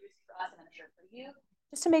anxiety for us and I'm sure for you,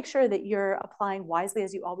 just to make sure that you're applying wisely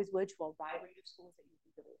as you always would to a wide range of schools that you'd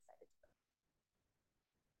be really excited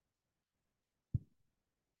to go.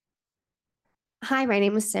 Hi, my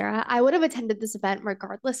name is Sarah. I would have attended this event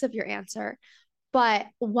regardless of your answer, but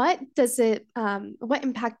what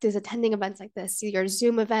impact does attending events like this, your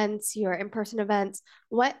Zoom events, your in-person events,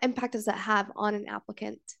 what impact does that have on an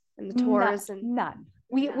applicant and the tours? None.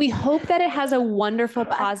 We hope that it has a wonderful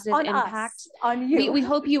positive impact on you. We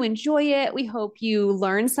hope you enjoy it. We hope you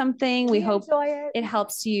learn something. We hope it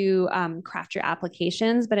helps you craft your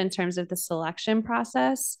applications. But in terms of the selection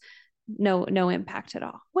process, no impact at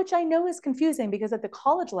all. Which I know is confusing, because at the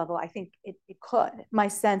college level, I think it could. My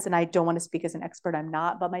sense, and I don't want to speak as an expert, I'm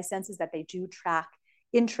not, but my sense is that they do track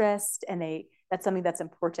interest, and that's something that's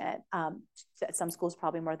important. Some schools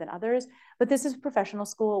probably more than others, but this is a professional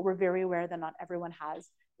school. We're very aware that not everyone has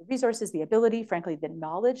the resources, the ability, frankly, the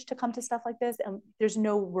knowledge to come to stuff like this. And there's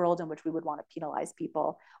no world in which we would want to penalize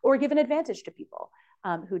people or give an advantage to people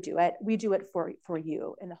who do it. We do it for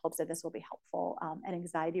you in the hopes that this will be helpful and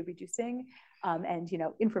anxiety reducing and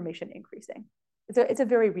information increasing. It's a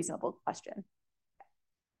very reasonable question.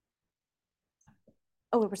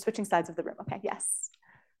 Oh, we're switching sides of the room. Okay, yes.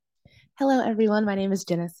 Hello, everyone. My name is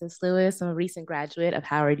Genesis Lewis. I'm a recent graduate of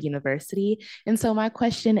Howard University. And so my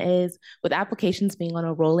question is, with applications being on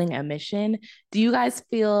a rolling admission, do you guys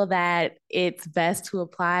feel that it's best to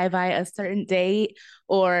apply by a certain date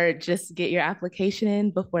or just get your application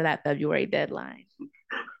in before that February deadline?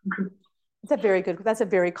 That's a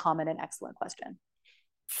very common and excellent question.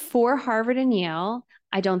 For Harvard and Yale,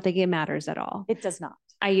 I don't think it matters at all. It does not.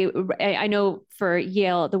 I know for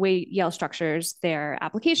Yale, the way Yale structures their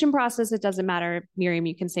application process, it doesn't matter. Miriam,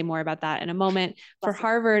 you can say more about that in a moment. For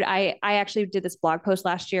Harvard, I actually did this blog post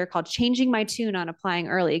last year called Changing My Tune on Applying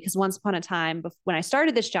Early, because once upon a time, when I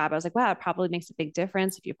started this job, I was like, wow, it probably makes a big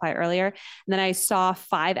difference if you apply earlier. And then I saw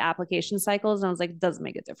 5 application cycles and I was like, it doesn't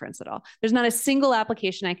make a difference at all. There's not a single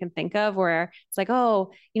application I can think of where it's like,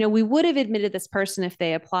 oh, we would have admitted this person if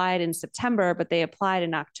they applied in September, but they applied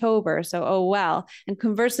in October. So, oh, well. And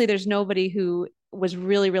conversely, there's nobody who was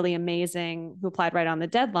really, really amazing, who applied right on the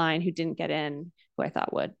deadline, who didn't get in, who I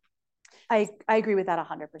thought would. I agree with that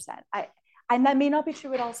 100%. And that may not be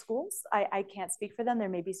true at all schools. I can't speak for them. There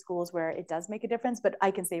may be schools where it does make a difference, but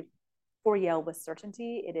I can say for Yale with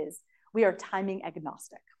certainty, we are timing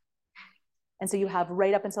agnostic. And so you have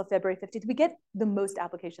right up until February 15th. We get the most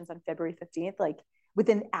applications on February 15th, like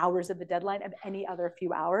within hours of the deadline of any other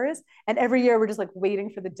few hours. And every year we're just like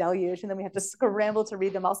waiting for the deluge, and then we have to scramble to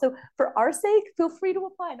read them all. So for our sake, feel free to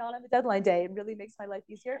apply, not on the deadline day. It really makes my life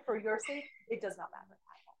easier. For your sake, it does not matter.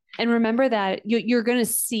 And remember that you're going to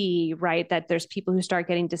see, right, that there's people who start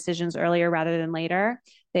getting decisions earlier rather than later.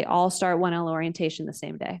 They all start 1L orientation the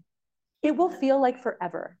same day. It will feel like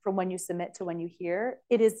forever from when you submit to when you hear.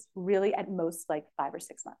 It is really at most like 5 or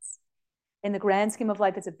 6 months. In the grand scheme of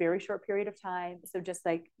life, it's a very short period of time. So just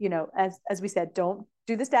like, as we said, don't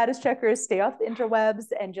do the status checkers, stay off the interwebs,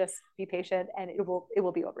 and just be patient, and it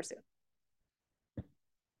will be over soon.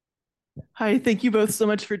 Hi, thank you both so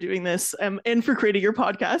much for doing this and for creating your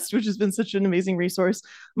podcast, which has been such an amazing resource.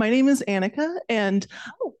 My name is Annika, and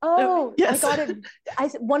yes. I got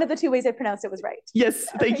it. One of the 2 ways I pronounced it was right. Yes,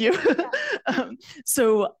 thank you.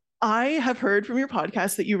 So I have heard from your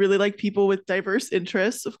podcast that you really like people with diverse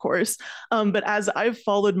interests, of course. But as I've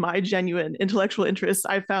followed my genuine intellectual interests,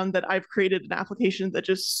 I've found that I've created an application that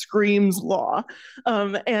just screams law.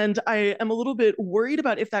 And I am a little bit worried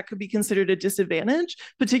about if that could be considered a disadvantage,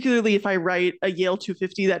 particularly if I write a Yale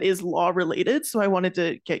 250 that is law related. So I wanted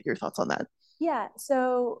to get your thoughts on that. Yeah,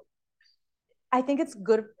 so I think it's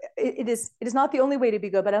good. It is not the only way to be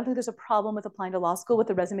good, but I don't think there's a problem with applying to law school with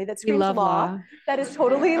a resume that screams law. That is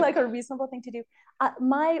totally like a reasonable thing to do.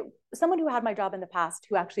 Someone who had my job in the past,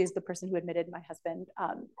 who actually is the person who admitted my husband,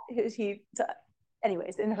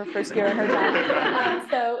 anyways, in her first year in her job.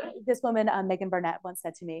 So this woman, Megan Barnett, once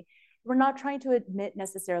said to me, we're not trying to admit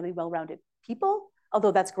necessarily well-rounded people,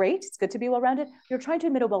 although that's great. It's good to be well-rounded. You're trying to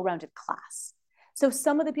admit a well-rounded class. So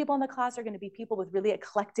some of the people in the class are going to be people with really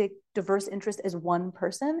eclectic, diverse interests as one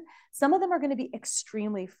person. Some of them are going to be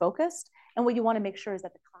extremely focused. And what you want to make sure is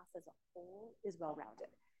that the class as a whole is well-rounded.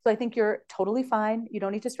 So I think you're totally fine. You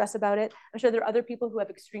don't need to stress about it. I'm sure there are other people who have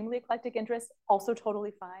extremely eclectic interests, also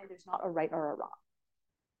totally fine. There's not a right or a wrong.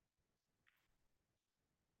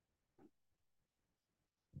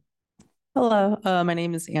 Hello, my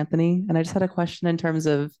name is Anthony, and I just had a question in terms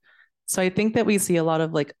of, so I think that we see a lot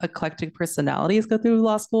of like eclectic personalities go through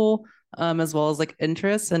law school, as well as like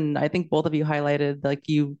interests. And I think both of you highlighted like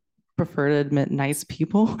you prefer to admit nice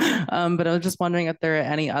people. But I was just wondering if there are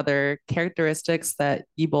any other characteristics that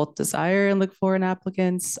you both desire and look for in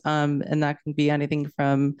applicants. And that can be anything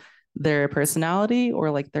from their personality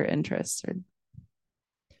or like their interests.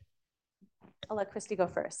 I'll let Kristi go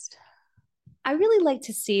first. I really like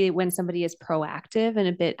to see when somebody is proactive and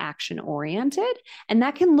a bit action oriented, and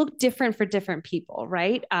that can look different for different people,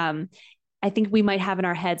 right? I think we might have in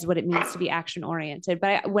our heads what it means to be action oriented,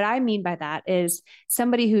 but what I mean by that is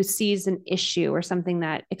somebody who sees an issue or something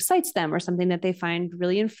that excites them or something that they find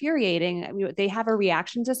really infuriating. I mean, they have a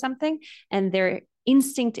reaction to something and their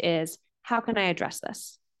instinct is, how can I address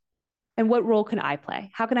this? And what role can I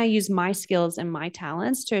play? How can I use my skills and my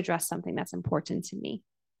talents to address something that's important to me?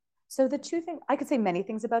 So the 2 things, I could say many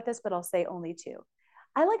things about this, but I'll say only 2.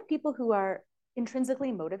 I like people who are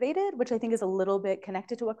intrinsically motivated, which I think is a little bit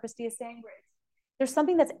connected to what Kristi is saying, where there's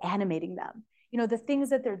something that's animating them. The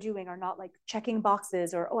things that they're doing are not like checking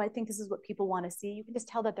boxes or, oh, I think this is what people want to see. You can just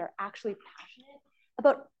tell that they're actually passionate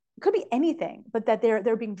about, it could be anything, but that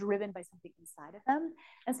they're being driven by something inside of them.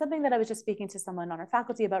 And something that I was just speaking to someone on our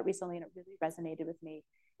faculty about recently, and it really resonated with me,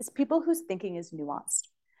 is people whose thinking is nuanced.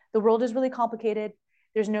 The world is really complicated.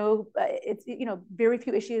 There's no, it's, you know, very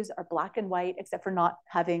few issues are black and white, except for not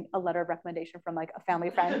having a letter of recommendation from like a family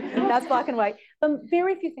friend. That's black and white. But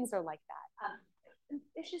very few things are like that.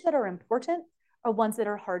 Issues that are important are ones that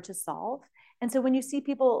are hard to solve. And so when you see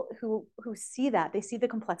people who see that, they see the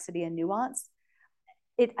complexity and nuance,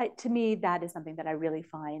 to me, that is something that I really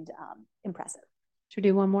find impressive. Should we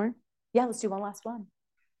do one more? Yeah, let's do one last one.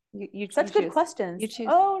 Such good questions. You choose.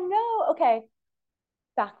 Oh no, okay.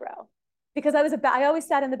 Back row. Because I always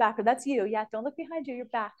sat in the back row. That's you. Yeah, don't look behind you, you're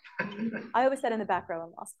back. I always sat in the back row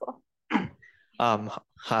in law school.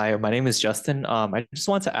 Hi, my name is Justin. I just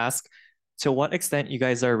want to ask, to what extent you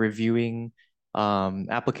guys are reviewing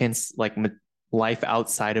applicants like life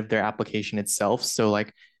outside of their application itself? So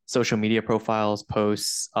like social media profiles,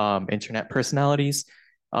 posts, internet personalities.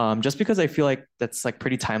 Just because I feel like that's like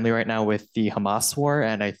pretty timely right now with the Hamas war.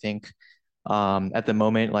 And I think at the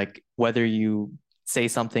moment, like whether you say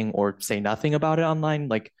something or say nothing about it online,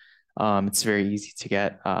 like it's very easy to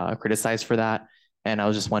get criticized for that. And I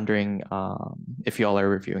was just wondering if y'all are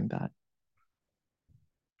reviewing that.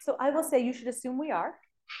 So I will say you should assume we are,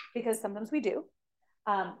 because sometimes we do.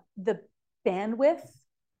 The bandwidth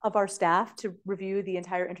of our staff to review the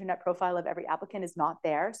entire internet profile of every applicant is not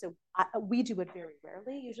there. So we do it very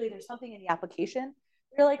rarely. Usually there's something in the application.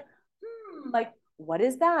 You're like, like, what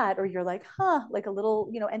is that? Or you're like, huh, like a little,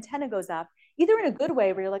 you know, antenna goes up, either in a good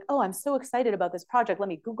way where you're like, oh, I'm so excited about this project. Let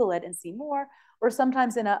me Google it and see more. Or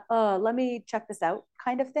sometimes in a, let me check this out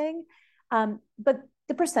kind of thing. But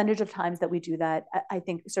the percentage of times that we do that, I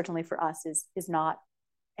think certainly for us is not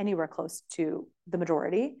anywhere close to the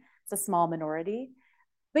majority. It's a small minority.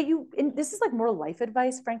 But this is like more life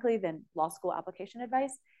advice, frankly, than law school application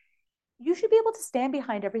advice. You should be able to stand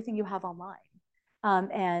behind everything you have online.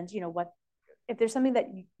 And you know if there's something that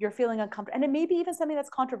you're feeling uncomfortable, and it may be even something that's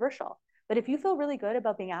controversial, but if you feel really good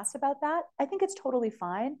about being asked about that, I think it's totally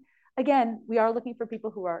fine. Again, we are looking for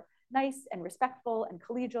people who are nice and respectful and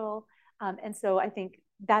collegial. And so I think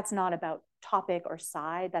that's not about topic or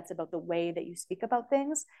side, that's about the way that you speak about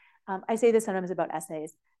things. I say this sometimes about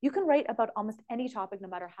essays. You can write about almost any topic, no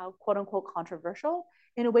matter how quote unquote controversial,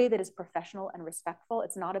 in a way that is professional and respectful.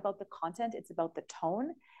 It's not about the content, it's about the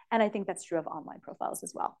tone. And I think that's true of online profiles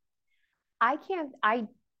as well. I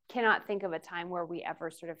cannot think of a time where we ever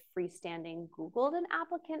sort of freestanding Googled an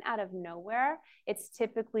applicant out of nowhere. It's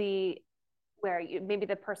typically where maybe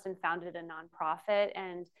the person founded a nonprofit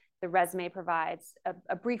and the resume provides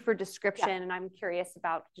a briefer description. Yeah. And I'm curious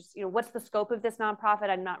about just, what's the scope of this nonprofit?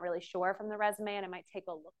 I'm not really sure from the resume, and I might take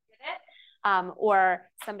a look at it. Or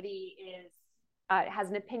somebody has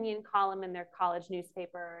an opinion column in their college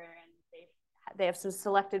newspaper, and they have some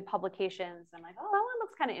selected publications. I'm like, oh, that one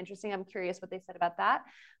looks kind of interesting. I'm curious what they said about that.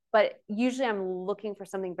 But usually I'm looking for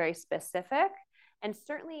something very specific. And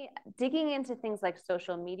certainly digging into things like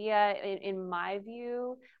social media, in my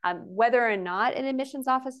view, whether or not an admissions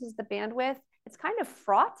office is the bandwidth, it's kind of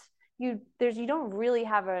fraught. You don't really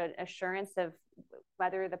have an assurance of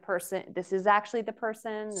whether this is actually the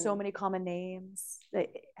person. So many common names.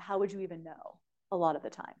 How would you even know a lot of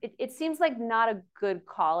the time? It seems like not a good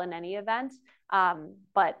call in any event.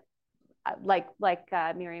 But like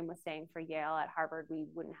Miriam was saying, for Yale at Harvard, we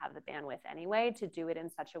wouldn't have the bandwidth anyway to do it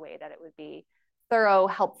in such a way that it would be thorough,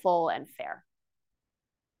 helpful, and fair.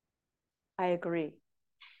 I agree.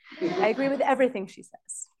 I agree with everything she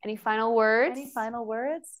says. Any final words? Any final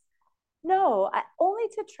words? No, only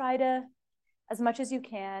to try to, as much as you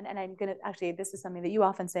can, and I'm going to, actually, this is something that you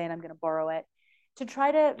often say, and I'm going to borrow it, to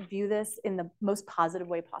try to view this in the most positive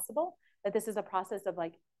way possible, that this is a process of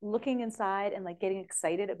like looking inside and like getting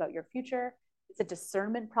excited about your future. It's a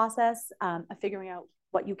discernment process of figuring out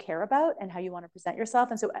what you care about and how you want to present yourself.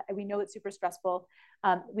 And so we know it's super stressful.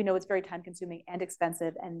 We know it's very time consuming and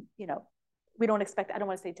expensive. And, we don't expect, I don't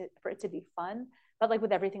want to say for it to be fun, but like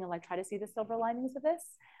with everything in life, try to see the silver linings of this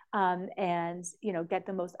and, get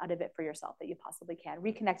the most out of it for yourself that you possibly can.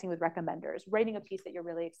 Reconnecting with recommenders, writing a piece that you're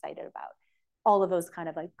really excited about, all of those kind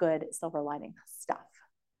of like good silver lining stuff.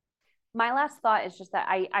 My last thought is just that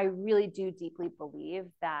I really do deeply believe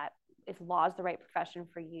that if law is the right profession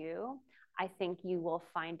for you, I think you will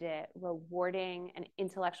find it rewarding and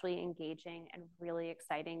intellectually engaging and really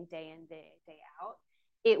exciting day in, day out.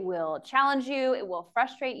 It will challenge you. It will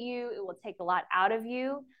frustrate you. It will take a lot out of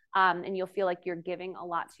you. And you'll feel like you're giving a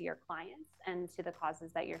lot to your clients and to the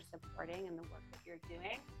causes that you're supporting and the work that you're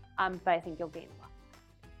doing. But I think you'll gain a lot.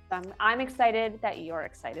 So I'm excited that you're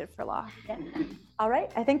excited for law. All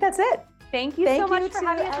right. I think that's it. Thank you so much for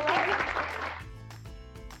having us.